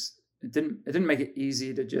 it didn't make it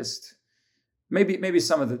easy to just maybe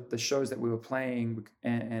some of the shows that we were playing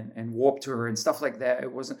and Warped Tour and stuff like that.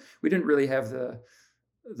 We didn't really have the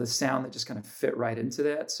sound that just kind of fit right into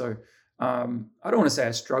that. So I don't want to say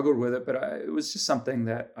I struggled with it, but it was just something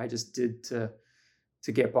that I just did to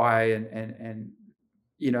get by and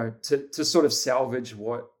to sort of salvage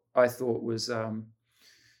what I thought was I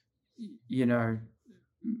don't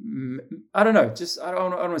know, just I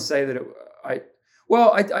don't want to say that I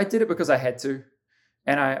did it because I had to,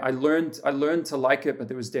 and I learned to like it, but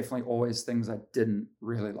there was definitely always things I didn't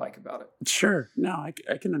really like about it. Sure. No, I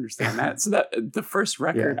can understand that. So that the first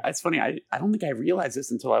record, it's funny. I don't think I realized this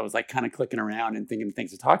until I was like kind of clicking around and thinking of things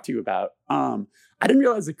to talk to you about. I didn't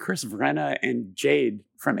realize that Chris Vrenna and Jade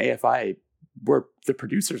from AFI were the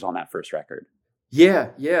producers on that first record. Yeah.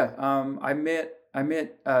 I met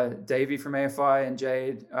Davey from AFI and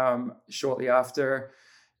Jade shortly after,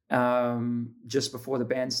 just before the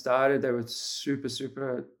band started. They were super,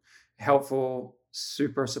 super helpful,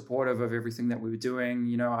 super supportive of everything that we were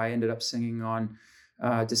doing. I ended up singing on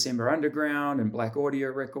December Underground and Black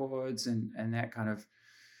Audio Records, and that kind of,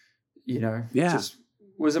 just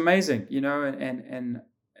was amazing, and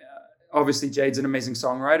obviously Jade's an amazing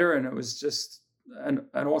songwriter, and it was just an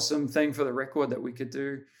awesome thing for the record that we could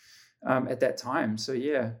do at that time. So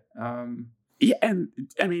yeah. Yeah, and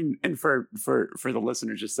I mean, and for the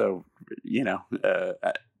listeners, just so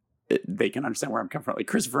they can understand where I'm coming from. Like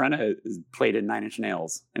Chris Vrenna played in Nine Inch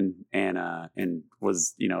Nails and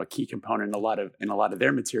was a key component in a lot of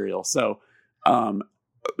their material. So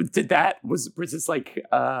was this like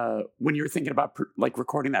when you were thinking about like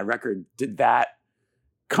recording that record, did that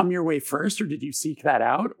come your way first, or did you seek that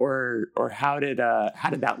out, or how did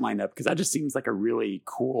that line up? Because that just seems like a really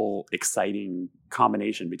cool, exciting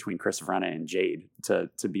combination between Chris Vrenna and Jade to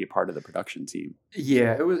be a part of the production team.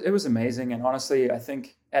 Yeah, it was amazing, and honestly, I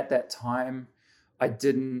think at that time, I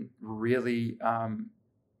didn't really, I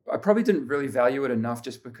probably didn't really value it enough,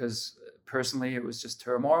 just because personally it was just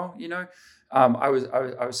turmoil. I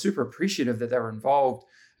was super appreciative that they were involved.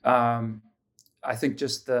 I think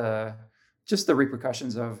just the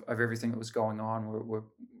repercussions of everything that was going on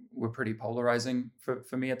were pretty polarizing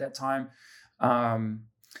for me at that time.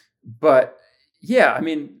 But yeah, I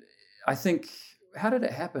mean, I think, how did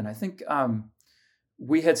it happen? I think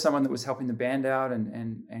we had someone that was helping the band out,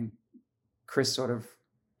 and Chris sort of,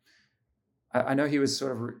 I know he was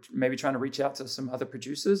sort of maybe trying to reach out to some other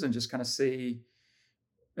producers and just kind of see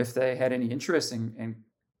if they had any interest, and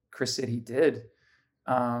Chris said he did.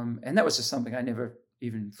 And that was just something I never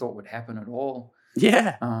even thought would happen at all.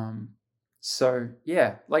 Yeah. So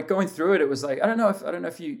yeah, like going through it, it was like, I don't know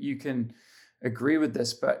if you can agree with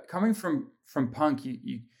this, but coming from punk,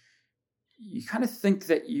 you kind of think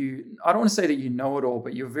that I don't want to say that you know it all,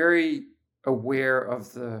 but you're very aware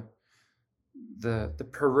of the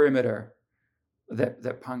perimeter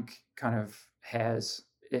that punk kind of has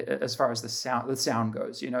as far as the sound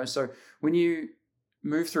goes, So when you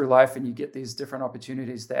move through life and you get these different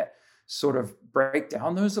opportunities that sort of break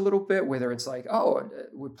down those a little bit, whether it's like, oh,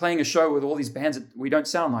 we're playing a show with all these bands that we don't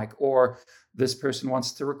sound like, or this person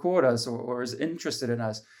wants to record us or is interested in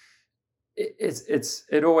us.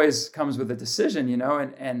 It always comes with a decision,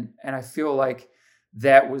 and I feel like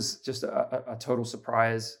that was just a total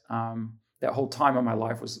surprise. That whole time of my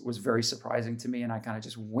life was very surprising to me, and I kind of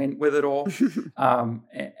just went with it all.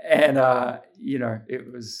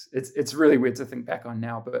 It's really weird to think back on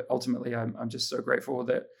now, but ultimately I'm just so grateful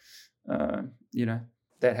that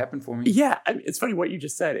that happened for me. Yeah, it's funny what you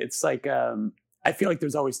just said. It's like I feel like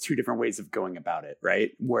there's always two different ways of going about it,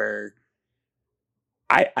 right? Where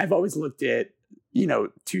I've always looked at,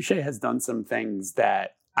 Touche has done some things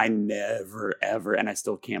that I never ever, and I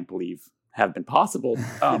still can't believe have been possible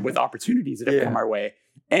with opportunities that have come our way.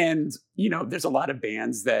 And there's a lot of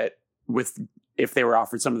bands that if they were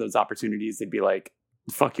offered some of those opportunities, they'd be like,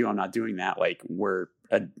 fuck you, I'm not doing that. Like we're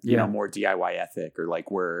more DIY ethic, or like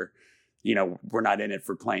we're not in it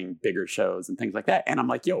for playing bigger shows and things like that. And I'm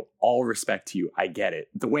like, yo, all respect to you. I get it.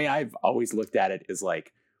 The way I've always looked at it is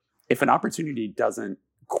like, if an opportunity doesn't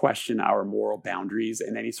question our moral boundaries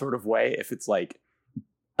in any sort of way, if it's like,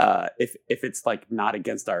 if it's like not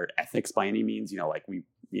against our ethics by any means, like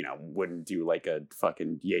wouldn't do like a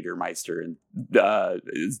fucking Jägermeister and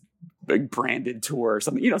branded tour or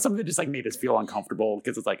something, something that just like made us feel uncomfortable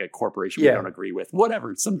because it's like a corporation we don't agree with,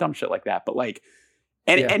 whatever, some dumb shit like that. But like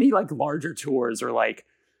any like larger tours or like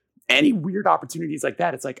any weird opportunities like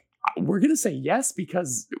that, it's like, we're going to say yes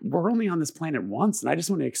because we're only on this planet once. And I just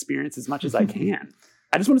want to experience as much as I can.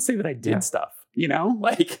 I just want to say that I did stuff,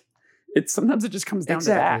 like sometimes it just comes down to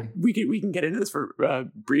that. We can get into this for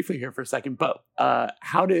briefly here for a second, but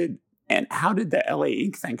how did the LA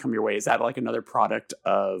Ink thing come your way? Is that like another product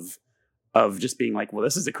of just being like, well,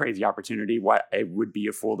 this is a crazy opportunity. Why it would be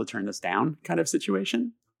a fool to turn this down kind of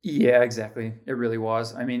situation? Yeah, exactly. It really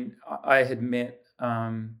was. I mean, I had met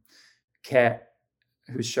Kat,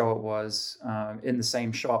 whose show it was, in the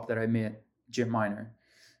same shop that I met Jim Miner.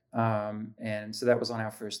 And so that was on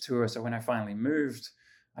our first tour. So when I finally moved,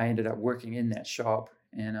 I ended up working in that shop,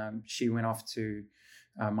 and she went off to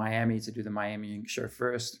Miami to do the Miami Ink show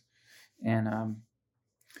first. And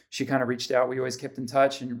she kind of reached out. We always kept in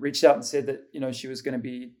touch and reached out and said that, she was going to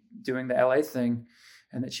be doing the LA thing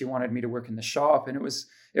and that she wanted me to work in the shop. And it was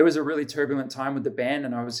a really turbulent time with the band.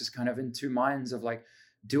 And I was just kind of in two minds of like,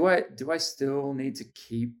 do I still need to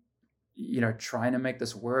keep, trying to make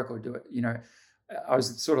this work, or do it, I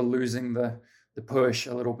was sort of losing the push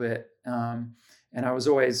a little bit. And I was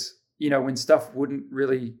always, when stuff wouldn't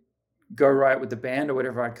really go right with the band or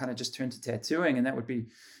whatever, I'd kind of just turn to tattooing, and that would be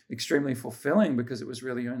extremely fulfilling because it was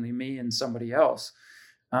really only me and somebody else.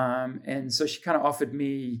 And so she kind of offered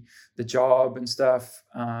me the job and stuff,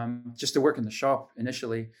 just to work in the shop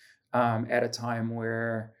initially, at a time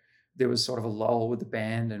where there was sort of a lull with the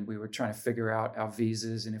band and we were trying to figure out our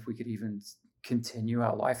visas and if we could even continue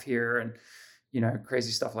our life here and,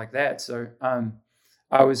 crazy stuff like that. So,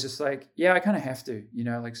 I was just like, yeah, I kind of have to,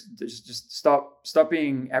 like just stop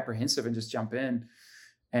being apprehensive and just jump in.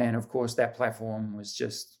 And of course that platform was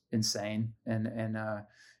just insane. And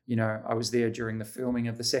I was there during the filming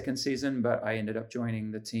of the second season, but I ended up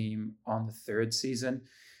joining the team on the third season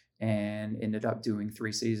and ended up doing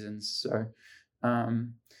 3 seasons. So,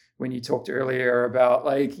 when you talked earlier about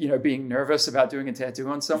like, being nervous about doing a tattoo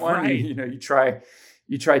on someone, right. you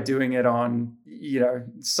try doing it on,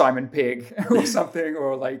 Simon Pegg or something,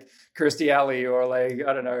 or like Kirstie Alley, or like,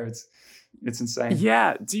 I don't know. It's insane.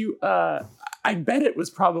 Yeah. Do you, I bet it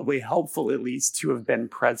was probably helpful at least to have been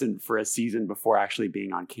present for a season before actually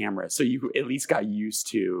being on camera. So you at least got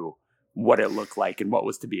used to what it looked like and what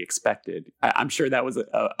was to be expected. I'm sure that was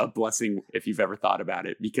a blessing if you've ever thought about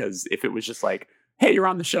it, because if it was just like, hey, you're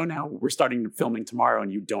on the show now, we're starting filming tomorrow,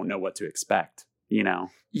 and you don't know what to expect,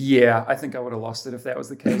 Yeah, I think I would have lost it if that was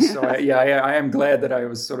the case. So I am glad that I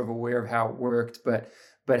was sort of aware of how it worked,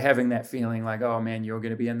 but having that feeling like, oh man, you're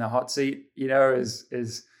going to be in the hot seat,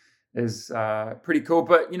 is pretty cool.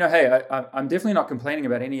 But hey, I'm definitely not complaining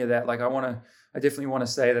about any of that. Like I definitely want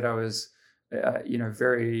to say that I was,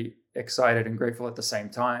 very excited and grateful at the same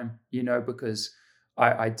time, because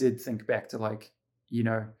I did think back to like,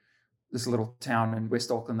 this little town in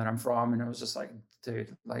West Auckland that I'm from, and it was just like,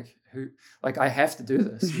 dude, like I have to do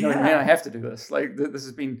this. You know what I mean? I have to do this. Like this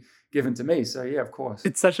has been given to me. So yeah, of course.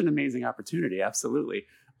 It's such an amazing opportunity. Absolutely.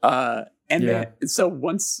 Then, so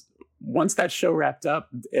once that show wrapped up,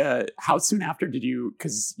 how soon after did you,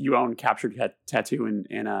 cause you own Captured Tattoo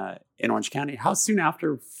in Orange County. How soon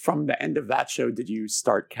after from the end of that show did you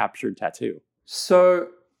start Captured Tattoo? So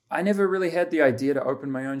I never really had the idea to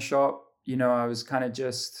open my own shop. I was kind of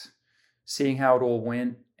just seeing how it all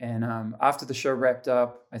went. And after the show wrapped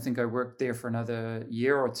up, I think I worked there for another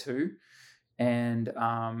year or two. And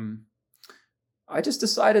I just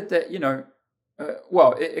decided that,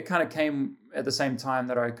 it kind of came at the same time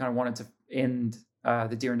that I kind of wanted to end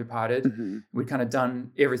The Dear and Departed. Mm-hmm. We'd kind of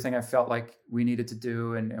done everything I felt like we needed to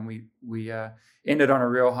do. And we ended on a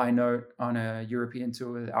real high note on a European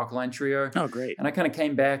tour with Alkaline Trio. Oh, great. And I kind of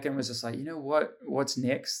came back and was just like, what's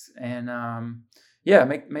next? And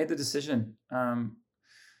made the decision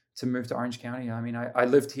to move to Orange County. I mean, I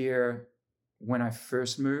lived here when I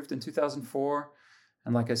first moved in 2004.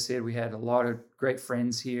 And like I said, we had a lot of great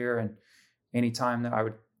friends here. And anytime that I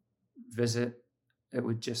would visit, it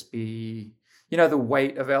would just be, the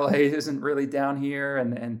weight of LA isn't really down here.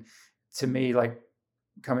 And to me, like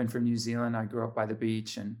coming from New Zealand, I grew up by the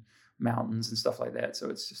beach and mountains and stuff like that. So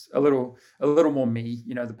it's just a little more me,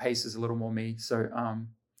 the pace is a little more me. So,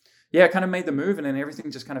 I kind of made the move, and then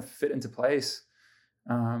everything just kind of fit into place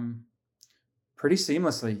pretty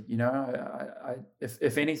seamlessly.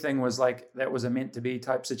 If anything was like that was a meant to be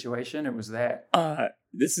type situation, it was that.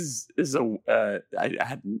 This is I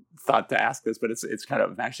hadn't thought to ask this, but it's kind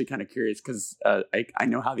of, I'm actually kind of curious because I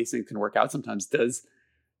know how these things can work out sometimes.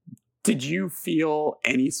 Did you feel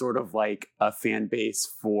any sort of like a fan base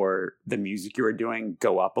for the music you were doing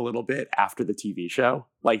go up a little bit after the TV show?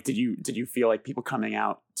 Like, did you feel like people coming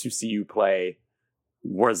out to see you play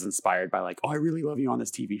was inspired by like, oh, I really love you on this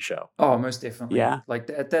TV show? Oh, most definitely. Yeah. Like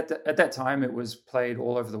at that time, it was played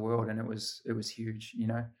all over the world, and it was huge, you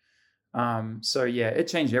know. So yeah, it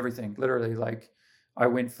changed everything. Literally, like I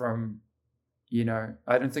went from, you know,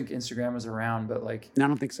 I don't think Instagram was around, but like, No, I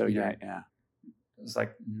don't think so. Yeah. It was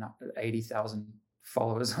like 80,000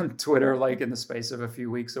 followers on Twitter, like in the space of a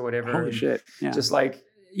few weeks or whatever. Holy shit. Yeah. Just like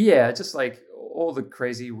all the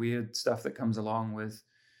crazy, weird stuff that comes along with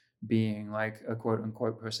being like a quote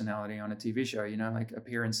unquote personality on a TV show, you know, like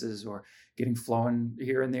appearances or getting flown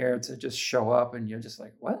here and there to just show up. And you're just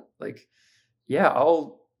like, what? Like, yeah,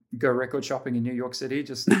 I'll go record shopping in New York City,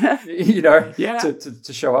 just, you know,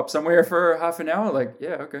 to show up somewhere for half an hour. Like,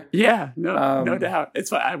 yeah, okay. Yeah, no doubt. It's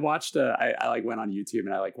fun. I watched, I like went on YouTube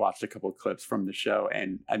and I like watched a couple of clips from the show.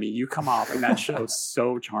 And I mean, you come off in that show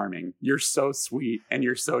so charming. You're so sweet and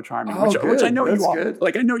you're so charming, which I know you are. Good.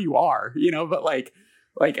 Like, I know you are, you know, but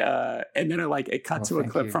and then it cut to a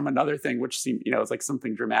clip from another thing, which seemed, you know, it was like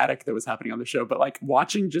something dramatic that was happening on the show, but like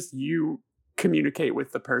watching just you communicate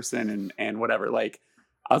with the person and whatever, like,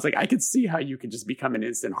 I was like, I could see how you could just become an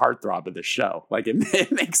instant heartthrob of the show. Like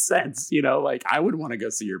it makes sense, you know, like I would want to go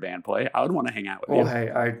see your band play. I would want to hang out with you. Well, hey,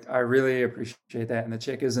 I really appreciate that. And the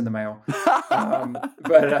check is in the mail.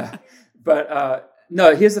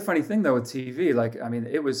 No, here's the funny thing though with TV. Like, I mean,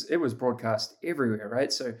 it was broadcast everywhere,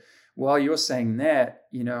 right? So while you're saying that,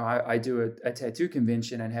 you know, I do a tattoo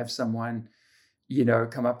convention and have someone, you know,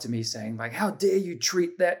 come up to me saying like, how dare you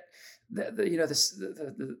treat the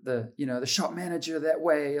shop manager that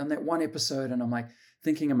way on that one episode. And I'm like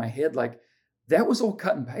thinking in my head, like, that was all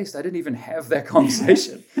cut and paste. I didn't even have that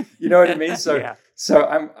conversation. You know what I mean? So, So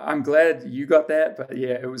I'm glad you got that, but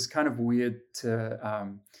yeah, it was kind of weird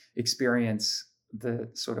to experience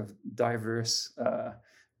the sort of diverse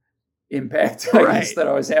impact, I guess, that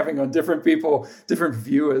I was having on different people, different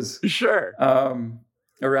viewers. Sure.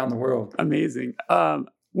 Around the world. Amazing. Well,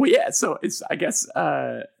 yeah. So it's, I guess,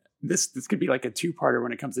 this could be like a two-parter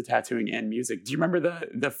when it comes to tattooing and music. Do you remember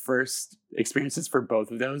the first experiences for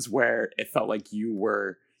both of those where it felt like you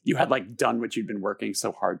had like done what you'd been working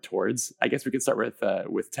so hard towards? I guess we could start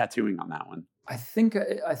with tattooing on that one. I think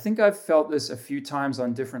I've felt this a few times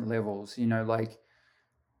on different levels. You know, like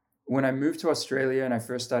when I moved to Australia and I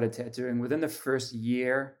first started tattooing, within the first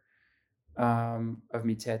year of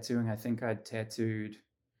me tattooing, I think I tattooed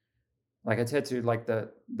like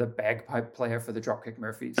the bagpipe player for the Dropkick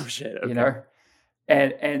Murphys. Oh shit! Okay. You know,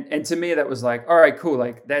 and to me that was like, all right, cool.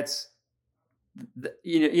 Like that's,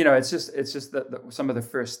 you know, it's just some of the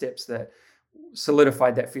first steps that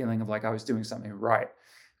solidified that feeling of like I was doing something right.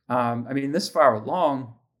 I mean, this far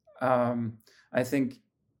along, I think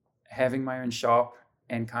having my own shop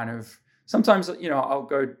and kind of sometimes, you know, I'll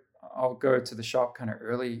go to the shop kind of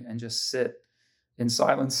early and just sit in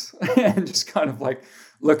silence and just kind of like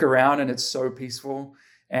look around, and it's so peaceful.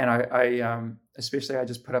 And I especially I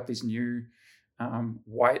just put up these new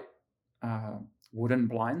white wooden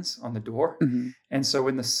blinds on the door. Mm-hmm. And so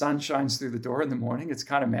when the sun shines through the door in the morning, it's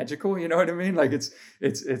kind of magical, you know what I mean? Like it's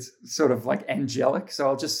sort of like angelic. So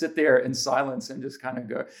I'll just sit there in silence and just kind of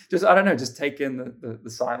go, I don't know, just take in the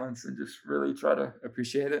silence and just really try to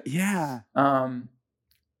appreciate it. Yeah. I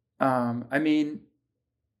mean,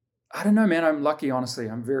 I don't know, man. I'm lucky, honestly.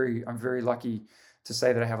 I'm very lucky to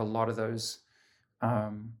say that I have a lot of those,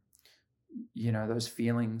 you know, those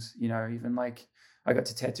feelings. You know, even like I got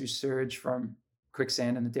to tattoo Surge from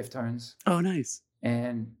Quicksand and the Deftones. Oh, nice.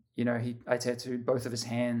 And you know, I tattooed both of his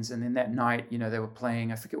hands, and then that night, you know, they were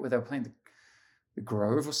playing. I forget where they were playing, the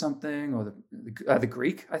Grove or something, or the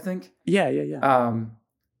Greek, I think. Yeah.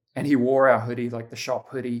 And he wore our hoodie, like the shop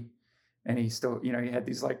hoodie. And he still, you know, he had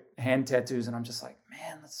these like hand tattoos, and I'm just like,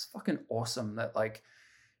 man, that's fucking awesome that like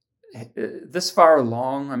this far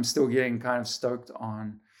along, I'm still getting kind of stoked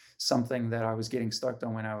on something that I was getting stoked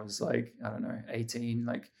on when I was like, I don't know, 18,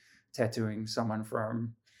 like tattooing someone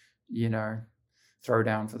from, you know,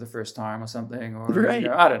 Throwdown for the first time or something, or right. You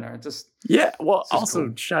know, I don't know, just yeah. Well, also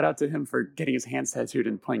cool. Shout out to him for getting his hands tattooed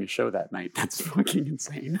and playing a show that night. That's fucking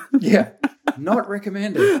insane. Yeah, not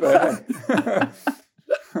recommended, but.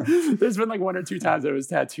 There's been like one or two times I was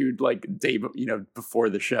tattooed like before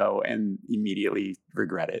the show and immediately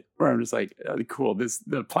regret it. Where I'm just like, oh, cool.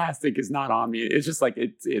 The plastic is not on me. It's just like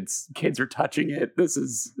it's kids are touching it. This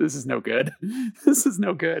is no good. This is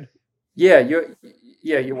no good. Yeah, you're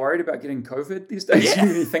worried about getting COVID these days. Yeah.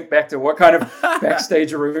 You think back to what kind of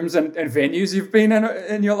backstage rooms and venues you've been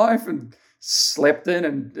in your life, and slept in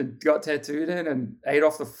and got tattooed in and ate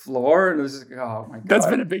off the floor. And it was just, oh my God. That's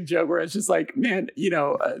been a big joke where it's just like, man,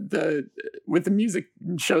 with the music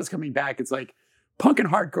shows coming back, it's like punk and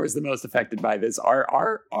hardcore is the most affected by this.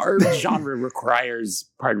 Our genre requires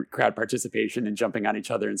crowd participation and jumping on each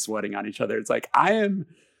other and sweating on each other. It's like, I am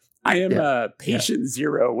patient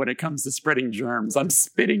zero when it comes to spreading germs. I'm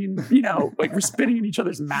spitting in, like we're spitting in each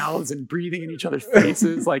other's mouths and breathing in each other's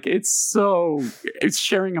faces. Like it's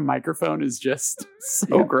sharing a microphone is just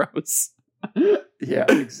so gross. Yeah,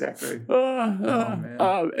 exactly.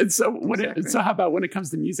 And so so how about when it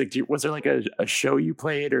comes to music? Was there like a show you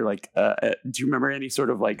played or like, do you remember any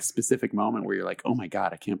sort of like specific moment where you're like, oh my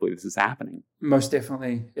God, I can't believe this is happening? Most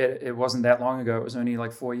definitely. It wasn't that long ago. It was only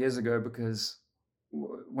like 4 years ago, because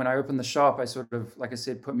when I opened the shop, I sort of, like I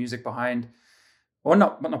said, put music behind, or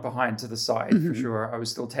not behind, to the side for sure. I was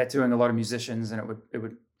still tattooing a lot of musicians, and it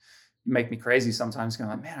would make me crazy sometimes, going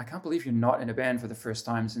like, man, I can't believe you're not in a band for the first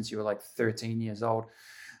time since you were like 13 years old.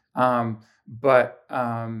 But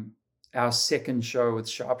our second show with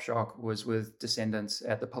Sharp Shock was with Descendants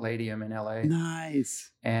at the Palladium in LA.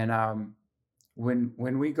 Nice. And when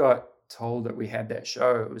we got told that we had that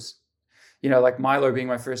show, it was, like Milo being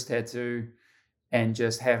my first tattoo, and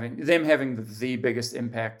just having the biggest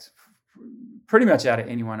impact pretty much out of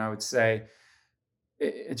anyone, I would say,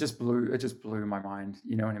 it just blew my mind.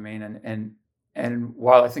 You know what I mean? And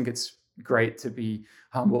while I think it's great to be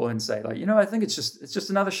humble and say like, I think it's just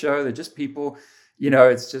another show. They're just people,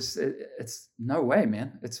 it's no way,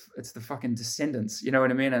 man. It's the fucking Descendants. You know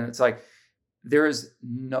what I mean? And it's like, there is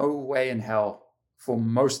no way in hell for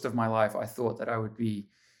most of my life I thought that I would be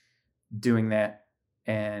doing that,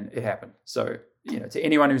 and it happened. So, to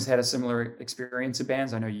anyone who's had a similar experience of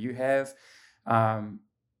bands, I know you have, how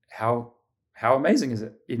amazing is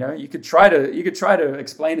it? You could try to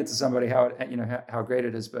explain it to somebody how great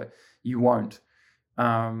it is, but you won't.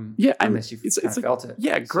 Unless you've kind of felt it.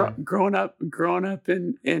 Yeah, growing up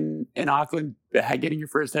in Auckland, getting your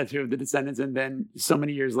first tattoo of the Descendants, and then so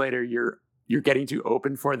many years later, you're getting to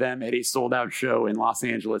open for them at a sold out show in Los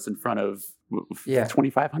Angeles in front of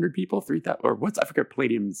 2,500 people, 3,000, or I forget,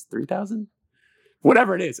 Palladium's 3,000.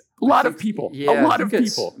 Whatever it is, a lot of people.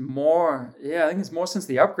 More. Yeah, I think it's more since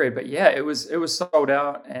the upgrade. But yeah, it was sold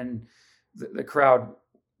out, and the crowd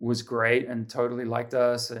was great and totally liked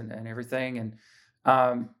us and everything. And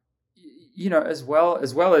as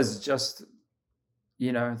well as just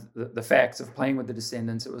the facts of playing with the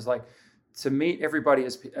Descendants, it was like to meet everybody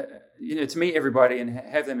and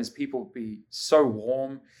have them as people be so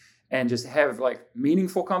warm and just have like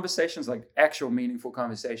meaningful conversations, like actual meaningful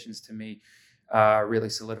conversations, to me. Really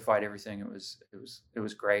solidified everything. It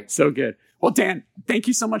was great. So good. Well, Dan, thank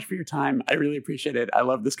you so much for your time. I really appreciate it. I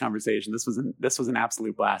love this conversation. This was an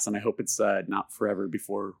absolute blast, and I hope it's not forever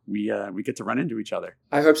before we get to run into each other.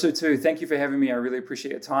 I hope so too. Thank you for having me. I really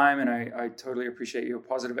appreciate your time, and I totally appreciate your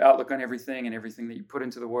positive outlook on everything and everything that you put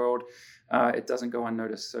into the world. It doesn't go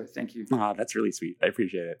unnoticed. So thank you. Oh, that's really sweet. I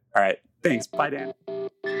appreciate it. All right. Thanks. Bye, Dan.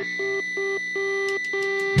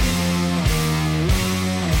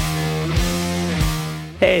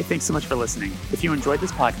 Hey, thanks so much for listening. If you enjoyed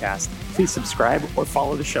this podcast, please subscribe or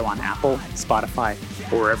follow the show on Apple, Spotify,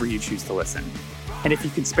 or wherever you choose to listen. And if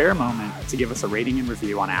you can spare a moment to give us a rating and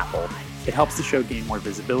review on Apple, it helps the show gain more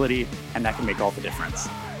visibility, and that can make all the difference.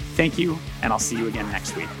 Thank you, and I'll see you again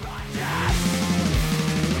next week.